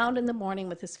side and found in the morning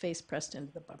with his face pressed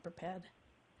into the bumper pad.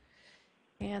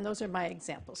 And those are my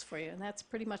examples for you, and that's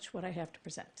pretty much what I have to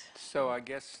present. So I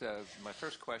guess my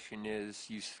first question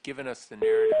is, you've given us the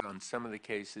narrative on some of the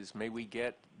cases. May we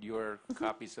get your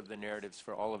copies of the narratives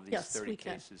for all of these Yes, 30 we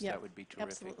can. cases? Yep, That would be terrific.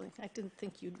 absolutely. I didn't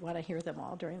think you'd want to hear them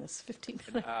all during this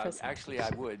 15-minute presentation. Actually, I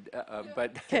would,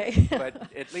 but, Okay.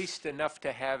 but at least enough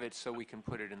to have it so we can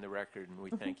put it in the record, and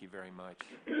we thank you very much.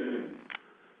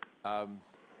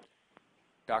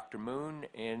 Dr. Moon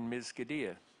and Ms.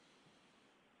 Gadea.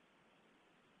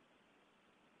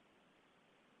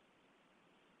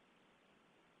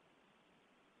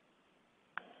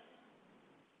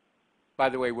 By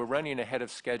the way, we're running ahead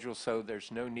of schedule, so there's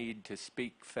no need to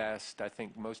speak fast. I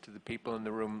think most of the people in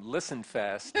the room listen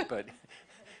fast,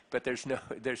 but there's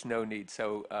no need.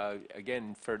 So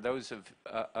again, for those of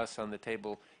us on the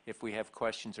table, if we have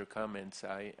questions or comments,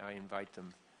 I invite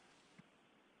them.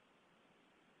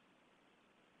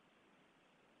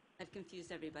 I've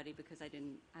confused everybody because I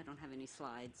don't have any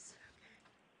slides.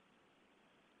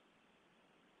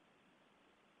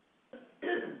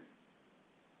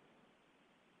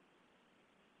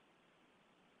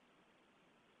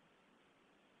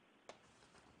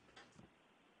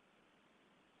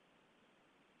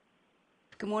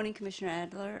 Good morning, Commissioner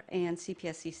Adler and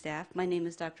CPSC staff. My name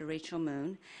is Dr. Rachel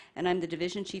Moon, and I'm the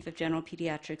Division Chief of General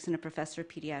Pediatrics and a Professor of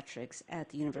Pediatrics at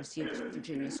the University of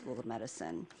Virginia School of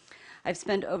Medicine. I've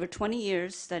spent over 20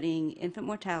 years studying infant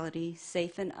mortality,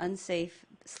 safe and unsafe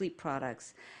sleep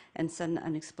products, and sudden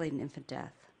unexplained infant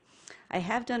death. I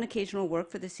have done occasional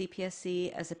work for the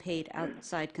CPSC as a paid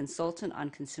outside consultant on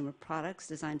consumer products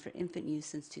designed for infant use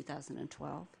since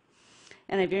 2012.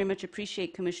 And I very much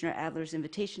appreciate Commissioner Adler's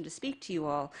invitation to speak to you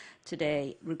all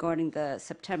today regarding the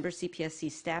September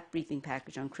CPSC staff briefing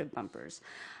package on crib bumpers.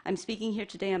 I'm speaking here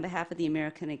today on behalf of the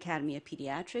American Academy of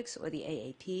Pediatrics, or the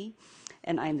AAP,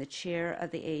 and I'm the chair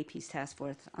of the AAP's Task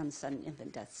Force on Sudden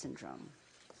Infant Death Syndrome.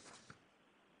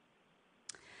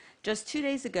 Just 2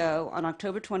 days ago, on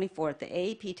October 24th, the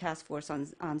AAP Task Force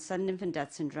on Sudden Infant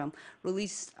Death Syndrome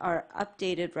released our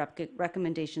updated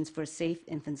recommendations for a safe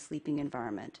infant sleeping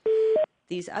environment.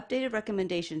 These updated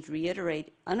recommendations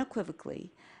reiterate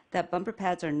unequivocally that bumper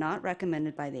pads are not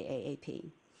recommended by the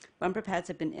AAP. Bumper pads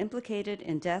have been implicated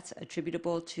in deaths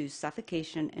attributable to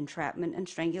suffocation, entrapment, and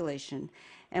strangulation,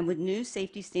 and with new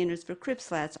safety standards for crib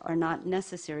slats are not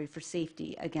necessary for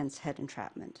safety against head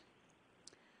entrapment.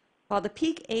 While the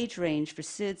peak age range for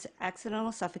SIDS,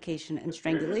 accidental suffocation and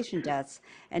strangulation deaths,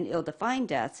 and ill-defined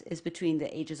deaths is between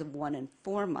the ages of 1 and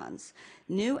 4 months,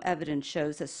 new evidence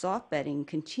shows that soft bedding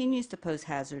continues to pose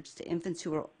hazards to infants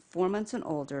who are 4 months and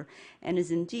older and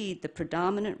is indeed the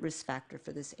predominant risk factor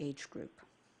for this age group.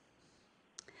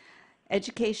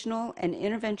 Educational and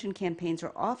intervention campaigns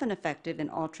are often effective in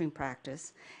altering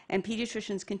practice, and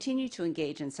pediatricians continue to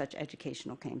engage in such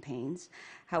educational campaigns.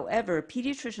 However,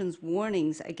 pediatricians'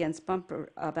 warnings against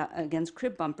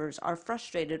crib bumpers are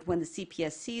frustrated when the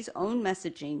CPSC's own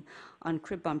messaging on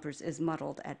crib bumpers is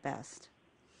muddled at best.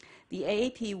 The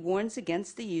AAP warns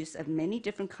against the use of many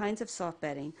different kinds of soft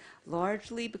bedding,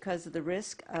 largely because of the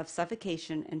risk of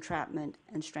suffocation, entrapment,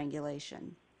 and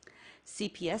strangulation.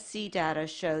 CPSC data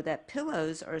show that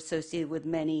pillows are associated with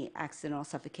many accidental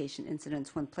suffocation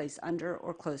incidents when placed under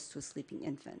or close to a sleeping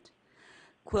infant.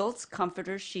 Quilts,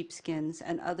 comforters, sheepskins,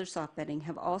 and other soft bedding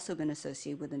have also been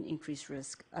associated with an increased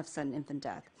risk of sudden infant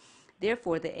death.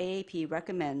 Therefore, the AAP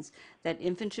recommends that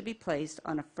infants should be placed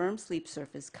on a firm sleep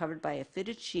surface covered by a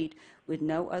fitted sheet with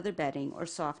no other bedding or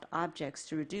soft objects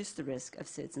to reduce the risk of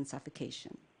SIDS and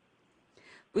suffocation.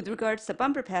 With regards to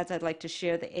bumper pads, I'd like to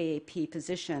share the AAP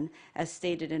position as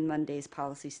stated in Monday's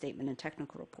policy statement and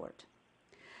technical report.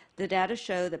 The data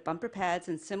show that bumper pads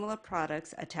and similar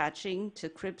products attaching to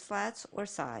crib slats or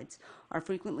sides are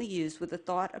frequently used with the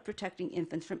thought of protecting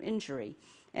infants from injury,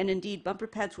 and indeed bumper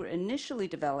pads were initially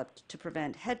developed to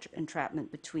prevent head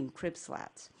entrapment between crib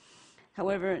slats.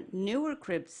 However, newer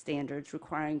crib standards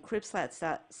requiring crib slat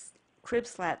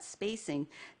spacing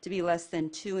to be less than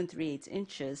 2 3/8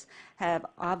 inches have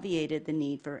obviated the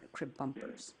need for crib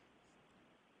bumpers.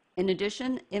 In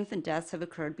addition, infant deaths have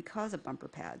occurred because of bumper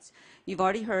pads. You've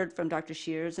already heard from Dr.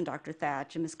 Shears and Dr.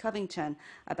 Thatch and Ms. Covington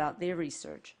about their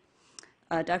research.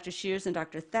 Dr. Shears and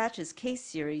Dr. Thatch's case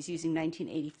series using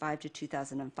 1985 to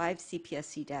 2005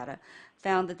 CPSC data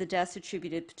found that the deaths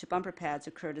attributed to bumper pads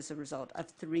occurred as a result of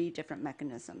 3 different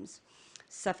mechanisms: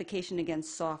 suffocation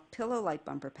against soft pillow-like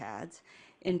bumper pads,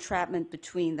 entrapment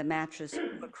between the mattress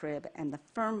or crib and the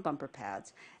firm bumper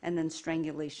pads, and then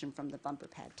strangulation from the bumper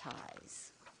pad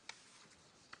ties.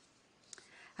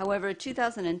 However, a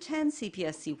 2010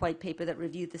 CPSC white paper that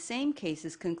reviewed the same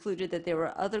cases concluded that there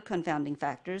were other confounding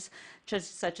factors,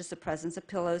 such as the presence of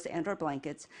pillows and or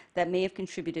blankets, that may have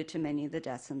contributed to many of the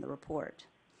deaths in the report.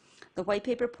 The white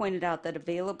paper pointed out that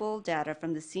available data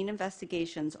from the scene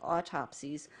investigations,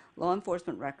 autopsies, law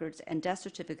enforcement records, and death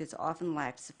certificates often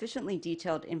lacked sufficiently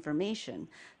detailed information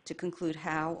to conclude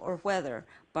how or whether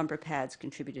bumper pads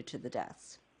contributed to the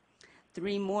deaths.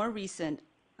 3 more recent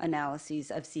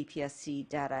analyses of CPSC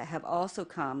data have also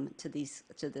come to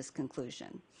this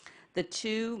conclusion. The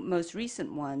 2 most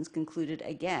recent ones concluded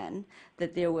again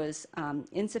that there was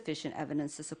insufficient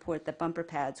evidence to support that bumper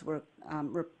pads were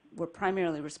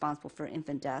primarily responsible for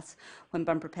infant deaths when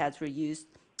bumper pads were used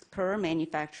per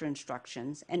manufacturer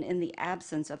instructions and in the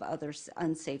absence of other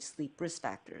unsafe sleep risk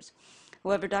factors.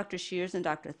 However, Dr. Shears and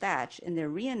Dr. Thatch, in their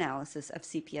reanalysis of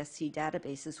CPSC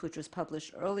databases, which was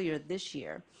published earlier this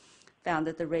year, found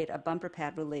that the rate of bumper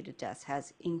pad-related deaths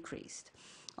has increased.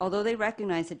 Although they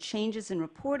recognize that changes in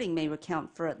reporting may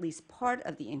account for at least part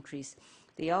of the increase,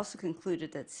 they also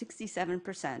concluded that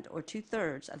 67%, or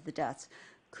 2/3 of the deaths,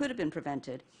 could have been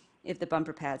prevented if the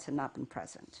bumper pads had not been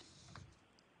present.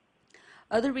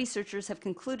 Other researchers have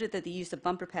concluded that the use of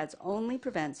bumper pads only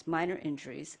prevents minor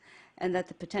injuries and that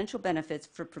the potential benefits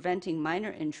for preventing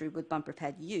minor injury with bumper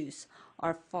pad use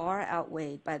are far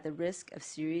outweighed by the risk of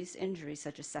serious injuries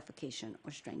such as suffocation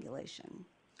or strangulation.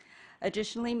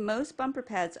 Additionally, most bumper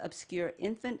pads obscure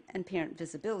infant and parent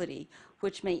visibility,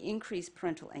 which may increase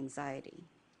parental anxiety.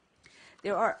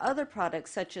 There are other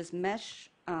products such as mesh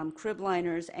crib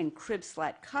liners and crib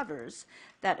slat covers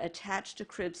that attach to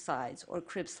crib sides or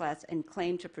crib slats and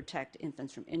claim to protect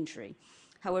infants from injury.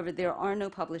 However, there are no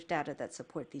published data that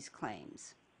support these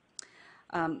claims.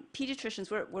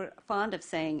 Pediatricians, we're fond of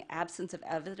saying absence of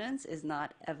evidence is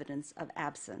not evidence of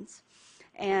absence.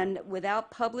 And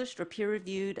without published or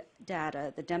peer-reviewed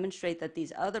data that demonstrate that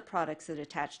these other products that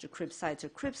attach to crib sides or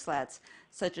crib slats,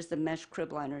 such as the mesh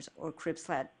crib liners or crib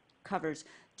slat covers,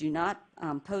 do not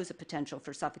pose a potential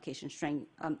for suffocation,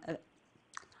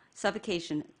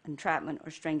 entrapment, or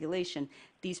strangulation,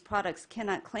 these products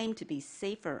cannot claim to be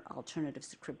safer alternatives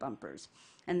to crib bumpers,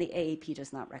 and the AAP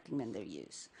does not recommend their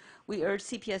use. We urge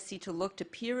CPSC to look to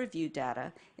peer-reviewed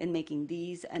data in making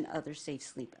these and other safe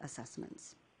sleep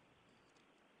assessments.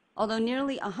 Although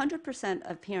nearly 100%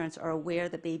 of parents are aware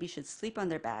that babies should sleep on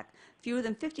their back, fewer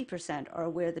than 50% are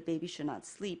aware that babies should not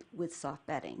sleep with soft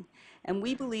bedding. And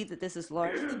we believe that this is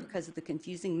largely because of the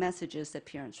confusing messages that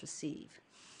parents receive.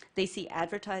 They see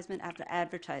advertisement after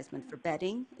advertisement for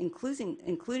bedding,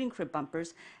 including crib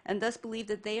bumpers, and thus believe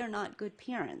that they are not good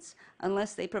parents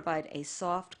unless they provide a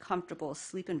soft, comfortable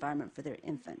sleep environment for their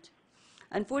infant.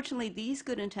 Unfortunately, these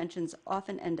good intentions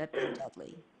often end up being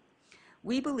deadly.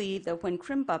 We believe that when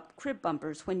crib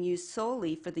bumpers, when used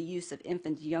solely for the use of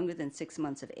infants younger than 6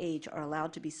 months of age, are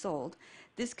allowed to be sold,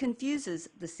 this confuses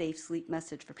the safe sleep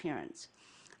message for parents.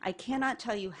 I cannot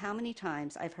tell you how many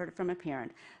times I've heard from a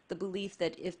parent the belief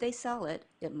that if they sell it,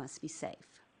 it must be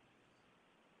safe.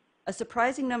 A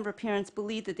surprising number of parents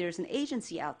believe that there's an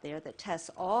agency out there that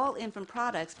tests all infant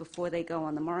products before they go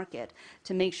on the market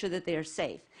to make sure that they are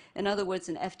safe. In other words,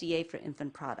 an FDA for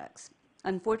infant products.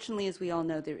 Unfortunately, as we all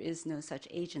know, there is no such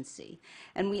agency.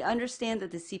 And we understand that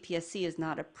the CPSC is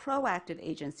not a proactive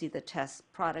agency that tests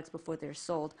products before they're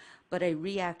sold, but a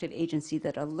reactive agency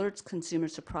that alerts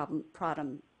consumers to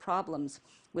problems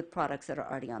with products that are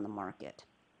already on the market.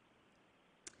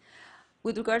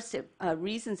 With regards to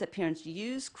reasons that parents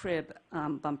use crib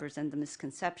bumpers and the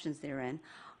misconceptions therein,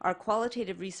 our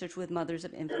qualitative research with mothers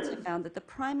of infants have found that the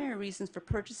primary reasons for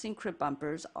purchasing crib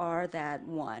bumpers are that,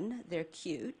 one, they're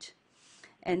cute,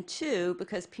 and two,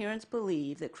 because parents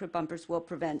believe that crib bumpers will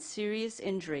prevent serious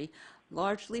injury,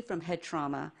 largely from head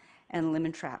trauma and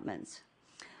limb entrapments.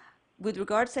 With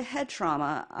regards to head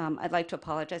trauma, I'd like to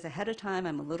apologize ahead of time.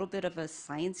 I'm a little bit of a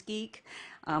science geek,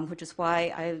 which is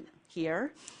why I'm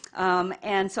here.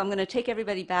 And so I'm going to take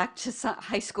everybody back to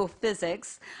high school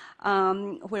physics,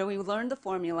 where we learned the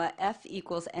formula F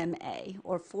equals ma,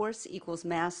 or force equals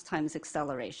mass times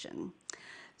acceleration.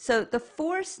 So the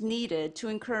force needed to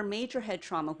incur major head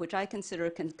trauma, which I consider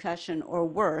a concussion or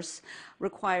worse,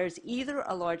 requires either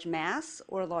a large mass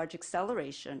or a large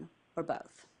acceleration, or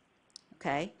both.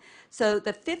 Okay? So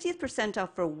the 50th percentile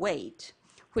for weight,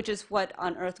 which is what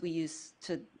on Earth we use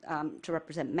to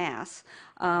represent mass,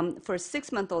 for a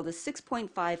 6-month-old is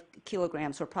 6.5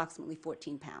 kilograms, or approximately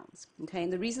 14 pounds. Okay?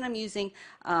 And the reason I'm using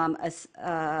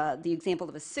the example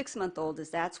of a 6-month-old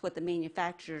is that's what the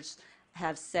manufacturers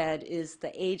have said is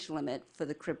the age limit for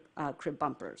the crib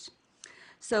bumpers.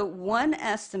 So one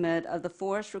estimate of the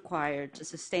force required to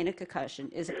sustain a concussion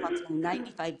is approximately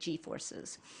 95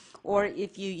 G-forces. Or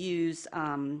if you use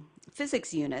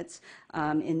physics units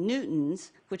in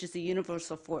newtons, which is the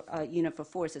universal unit for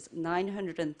force, it's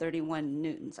 931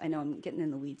 newtons. I know I'm getting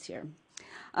in the weeds here.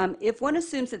 If one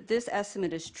assumes that this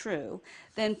estimate is true,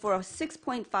 then for a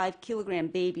 6.5 kilogram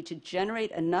baby to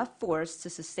generate enough force to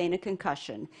sustain a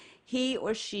concussion, he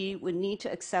or she would need to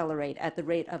accelerate at the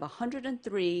rate of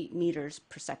 103 meters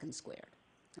per second squared.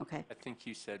 Okay? I think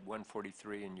you said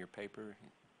 143 in your paper.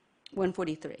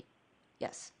 143,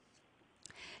 yes.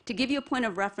 To give you a point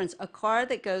of reference, a car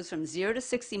that goes from 0 to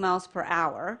 60 miles per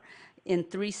hour in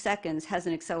 3 seconds has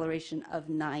an acceleration of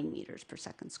 9 meters per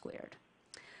second squared.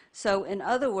 So in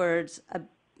other words,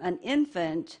 an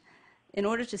infant, in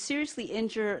order to seriously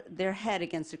injure their head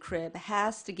against a crib,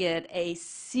 has to get a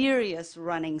serious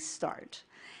running start.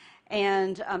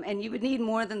 And you would need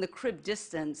more than the crib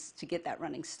distance to get that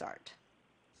running start.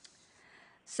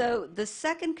 So the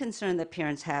second concern that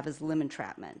parents have is limb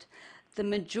entrapment. The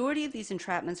majority of these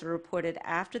entrapments are reported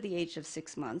after the age of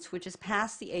 6 months, which is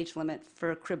past the age limit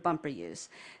for crib bumper use.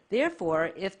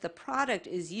 Therefore, if the product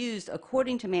is used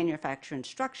according to manufacturer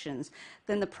instructions,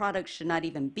 then the product should not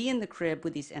even be in the crib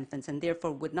with these infants and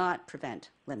therefore would not prevent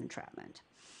limb entrapment.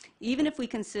 Even if we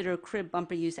consider crib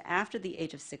bumper use after the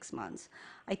age of 6 months,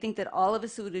 I think that all of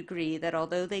us would agree that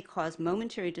although they cause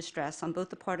momentary distress on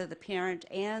both the part of the parent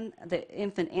and the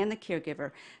infant and the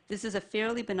caregiver, this is a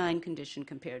fairly benign condition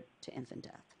compared to infant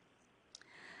death.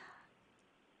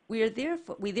 We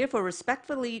therefore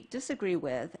respectfully disagree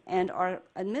with and are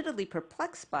admittedly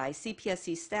perplexed by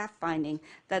CPSC staff finding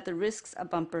that the risks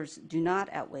of bumpers do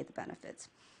not outweigh the benefits.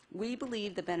 We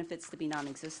believe the benefits to be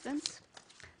non-existent,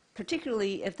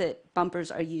 particularly if the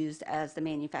bumpers are used as the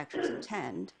manufacturers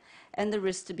intend, and the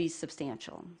risk to be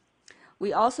substantial.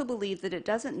 We also believe that it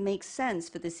doesn't make sense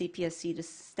for the CPSC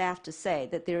staff to say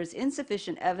that there is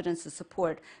insufficient evidence to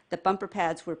support that bumper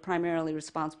pads were primarily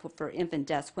responsible for infant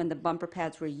deaths when the bumper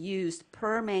pads were used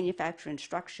per manufacturer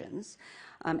instructions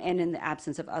and in the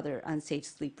absence of other unsafe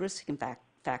sleep risk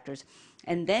factors,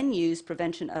 and then use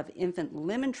prevention of infant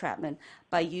limb entrapment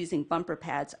by using bumper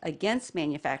pads against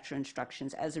manufacturer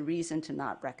instructions as a reason to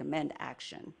not recommend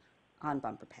action on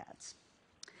bumper pads.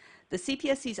 The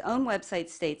CPSC's own website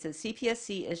states that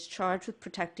CPSC is charged with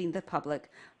protecting the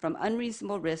public from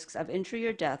unreasonable risks of injury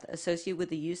or death associated with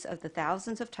the use of the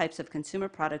thousands of types of consumer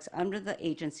products under the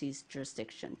agency's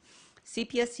jurisdiction.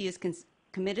 CPSC is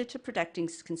committed to protecting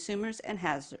consumers and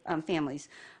families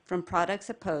from products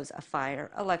that pose a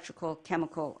fire, electrical,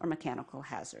 chemical, or mechanical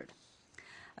hazard.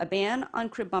 A ban on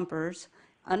crib bumpers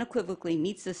unequivocally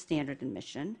meets this standard and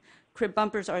mission. Crib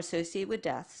bumpers are associated with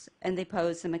deaths, and they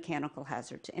pose a mechanical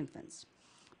hazard to infants.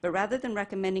 But rather than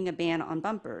recommending a ban on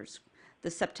bumpers,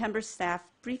 the September staff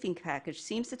briefing package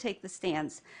seems to take the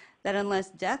stance that unless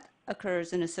death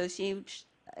occurs in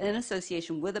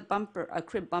association with a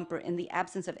crib bumper in the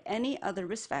absence of any other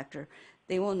risk factor,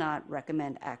 they will not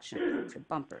recommend action on crib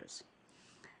bumpers.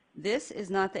 This is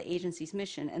not the agency's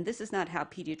mission, and this is not how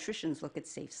pediatricians look at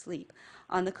safe sleep.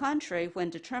 On the contrary, when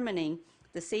determining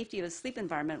the safety of a sleep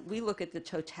environment, we look at the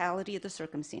totality of the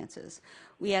circumstances.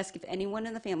 We ask if anyone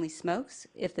in the family smokes,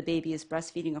 if the baby is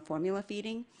breastfeeding or formula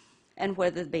feeding, and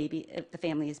whether if the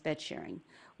family is bed sharing.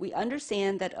 We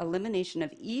understand that elimination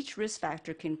of each risk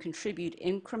factor can contribute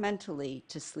incrementally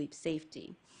to sleep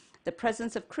safety. The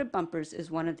presence of crib bumpers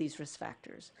is one of these risk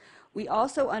factors. We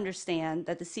also understand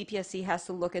that the CPSC has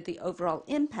to look at the overall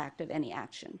impact of any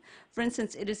action. For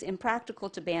instance, it is impractical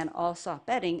to ban all soft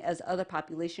bedding as other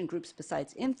population groups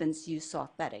besides infants use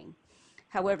soft bedding.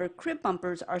 However, crib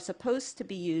bumpers are supposed to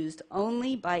be used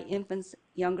only by infants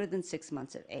younger than 6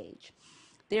 months of age.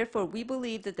 Therefore, we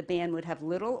believe that the ban would have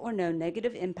little or no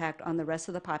negative impact on the rest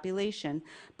of the population,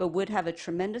 but would have a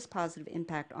tremendous positive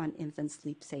impact on infant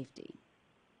sleep safety.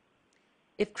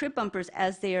 If crib bumpers,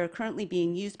 as they are currently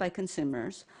being used by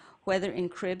consumers, whether in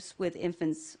cribs with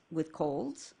infants with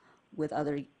colds, with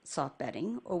other soft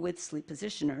bedding, or with sleep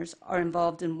positioners, are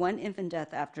involved in one infant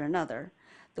death after another,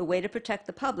 the way to protect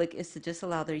the public is to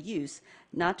disallow their use,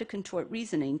 not to contort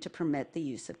reasoning to permit the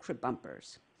use of crib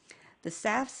bumpers. The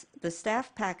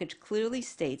staff package clearly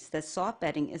states that soft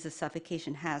bedding is a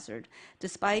suffocation hazard,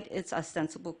 despite its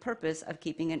ostensible purpose of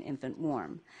keeping an infant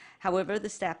warm. However, the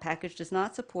staff package does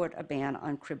not support a ban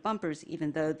on crib bumpers,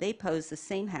 even though they pose the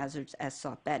same hazards as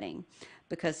soft bedding,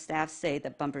 because staff say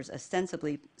that bumpers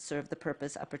ostensibly serve the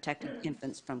purpose of protecting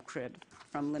infants from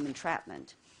limb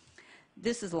entrapment.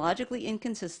 This is logically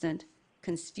inconsistent,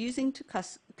 confusing to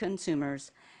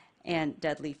consumers, and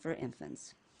deadly for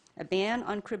infants. A ban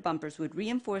on crib bumpers would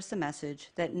reinforce the message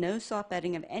that no soft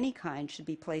bedding of any kind should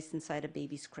be placed inside a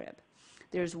baby's crib.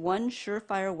 There is one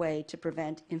surefire way to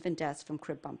prevent infant deaths from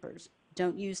crib bumpers.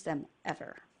 Don't use them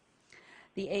ever.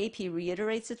 The AAP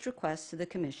reiterates its request to the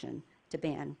Commission to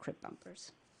ban crib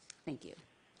bumpers. Thank you.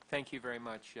 Thank you very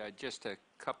much. Just a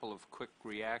couple of quick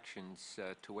reactions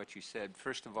to what you said.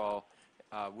 First of all,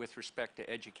 with respect to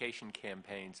education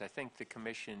campaigns, I think the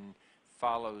Commission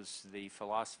follows the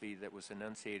philosophy that was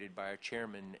enunciated by our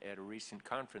chairman at a recent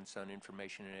conference on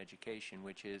information and education,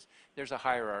 which is there's a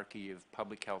hierarchy of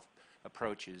public health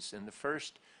approaches, and the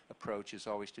first approach is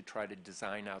always to try to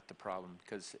design out the problem,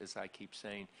 because as I keep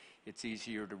saying, it's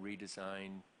easier to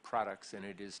redesign products than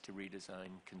it is to redesign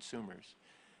consumers.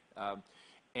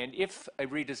 And if a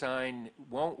redesign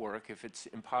won't work, if it's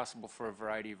impossible for a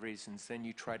variety of reasons, then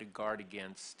you try to guard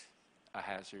against a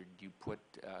hazard. You put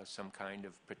some kind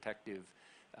of protective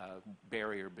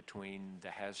barrier between the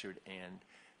hazard and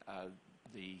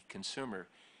the consumer.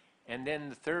 And then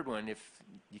the third one, if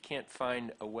you can't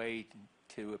find a way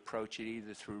to approach it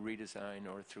either through redesign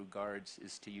or through guards,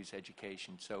 is to use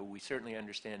education. So we certainly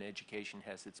understand education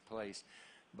has its place,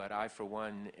 but I, for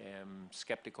one, am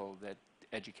skeptical that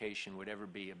education would ever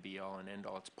be a be-all and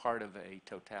end-all. It's part of a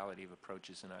totality of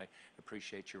approaches, and I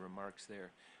appreciate your remarks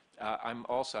there.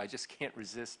 I just can't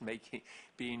resist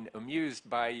being amused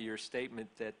by your statement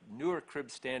that newer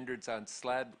crib standards on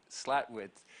slat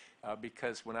width,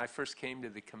 because when I first came to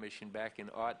the Commission back in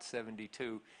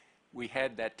 '72, we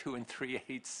had that 2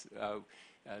 3/8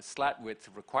 slat width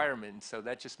requirement, so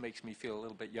that just makes me feel a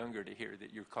little bit younger to hear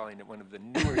that you're calling it one of the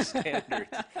newer standards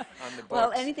on the books.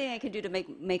 Well, anything I can do to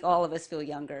make all of us feel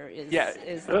younger is... Yeah,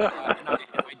 is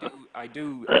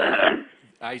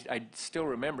I still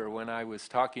remember when I was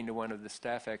talking to one of the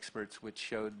staff experts, which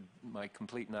showed my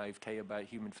complete naivete about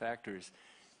human factors,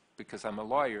 because I'm a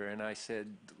lawyer, and I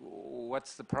said,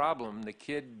 what's the problem? The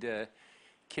kid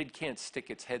can't stick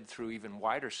its head through even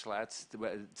wider slats,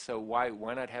 so why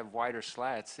not have wider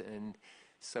slats? And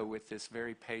so with this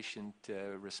very patient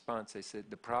response, I said,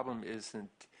 the problem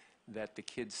isn't that the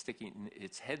kid's sticking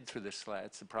its head through the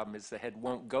slats. The problem is the head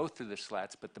won't go through the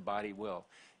slats, but the body will.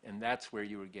 And that's where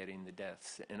you were getting the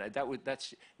deaths. And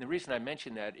that's the reason I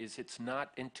mention that is it's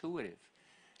not intuitive.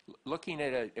 Looking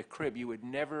at a crib, you would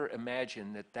never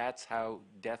imagine that that's how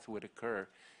death would occur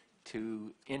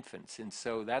to infants. And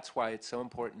so that's why it's so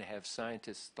important to have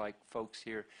scientists like folks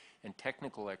here and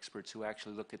technical experts who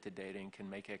actually look at the data and can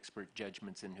make expert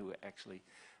judgments and who actually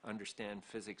understand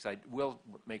physics. I will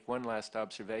make one last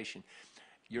observation.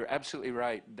 You're absolutely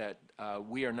right that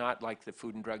we are not like the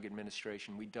Food and Drug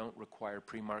Administration. We don't require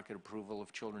pre-market approval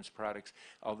of children's products,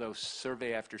 although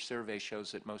survey after survey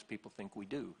shows that most people think we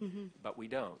do, but we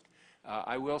don't.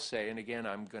 I will say, and again,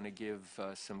 I'm going to give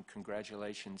some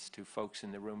congratulations to folks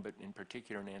in the room, but in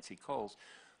particular Nancy Coles,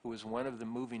 who was one of the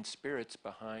moving spirits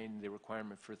behind the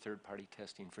requirement for third-party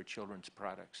testing for children's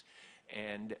products.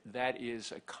 And that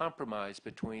is a compromise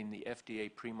between the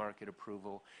FDA pre-market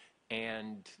approval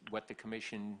and what the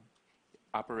Commission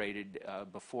operated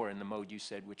before in the mode you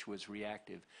said, which was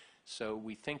reactive. So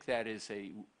we think that is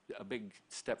a big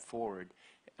step forward,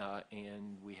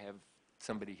 and we have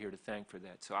somebody here to thank for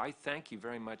that. So I thank you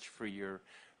very much for your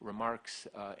remarks,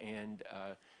 and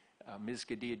Ms.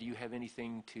 Gadea, do you have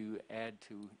anything to add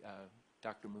to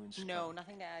Dr. Moon's No, comment?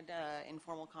 nothing to add.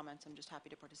 Informal comments. I'm just happy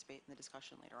to participate in the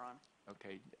discussion later on.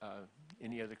 Okay.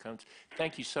 Any other comments?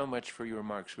 Thank you so much for your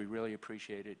remarks. We really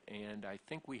appreciate it. And I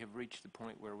think we have reached the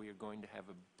point where we are going to have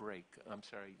a break. I'm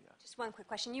sorry. Just one quick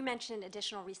question. You mentioned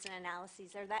additional recent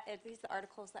analyses. Are these the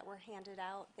articles that were handed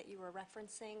out that you were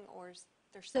referencing, or is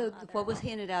there some So other? what was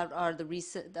handed out are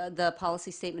the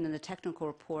policy statement and the technical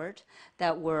report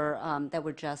that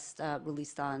were just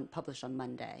published on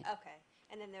Monday. Okay.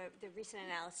 And then the recent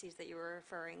analyses that you were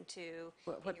referring to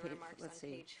What in your page? remarks Let's on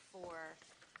see. page 4.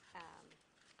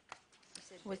 You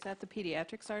said Was that the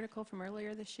pediatrics article from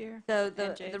earlier this year? So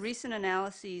NJ's? the recent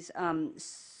analyses,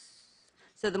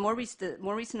 so the more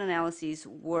recent analyses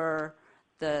were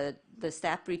the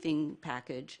staff briefing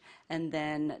package, and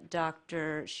then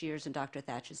Dr. Shears and Dr.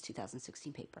 Thatch's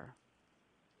 2016 paper.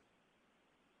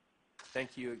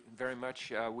 Thank you very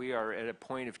much. We are at a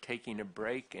point of taking a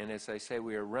break, and as I say,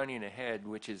 we are running ahead,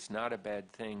 which is not a bad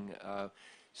thing.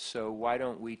 So why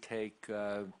don't we take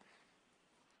a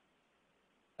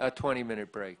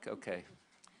 20-minute break? Okay.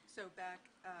 So back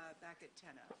at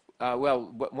 10:00. Well,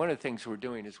 one of the things we're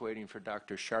doing is waiting for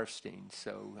Dr. Sharfstein,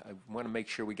 so I want to make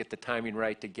sure we get the timing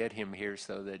right to get him here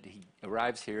so that he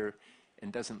arrives here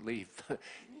and doesn't leave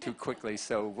too quickly.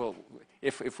 So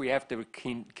if we have to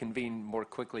convene more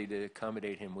quickly to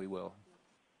accommodate him, we will.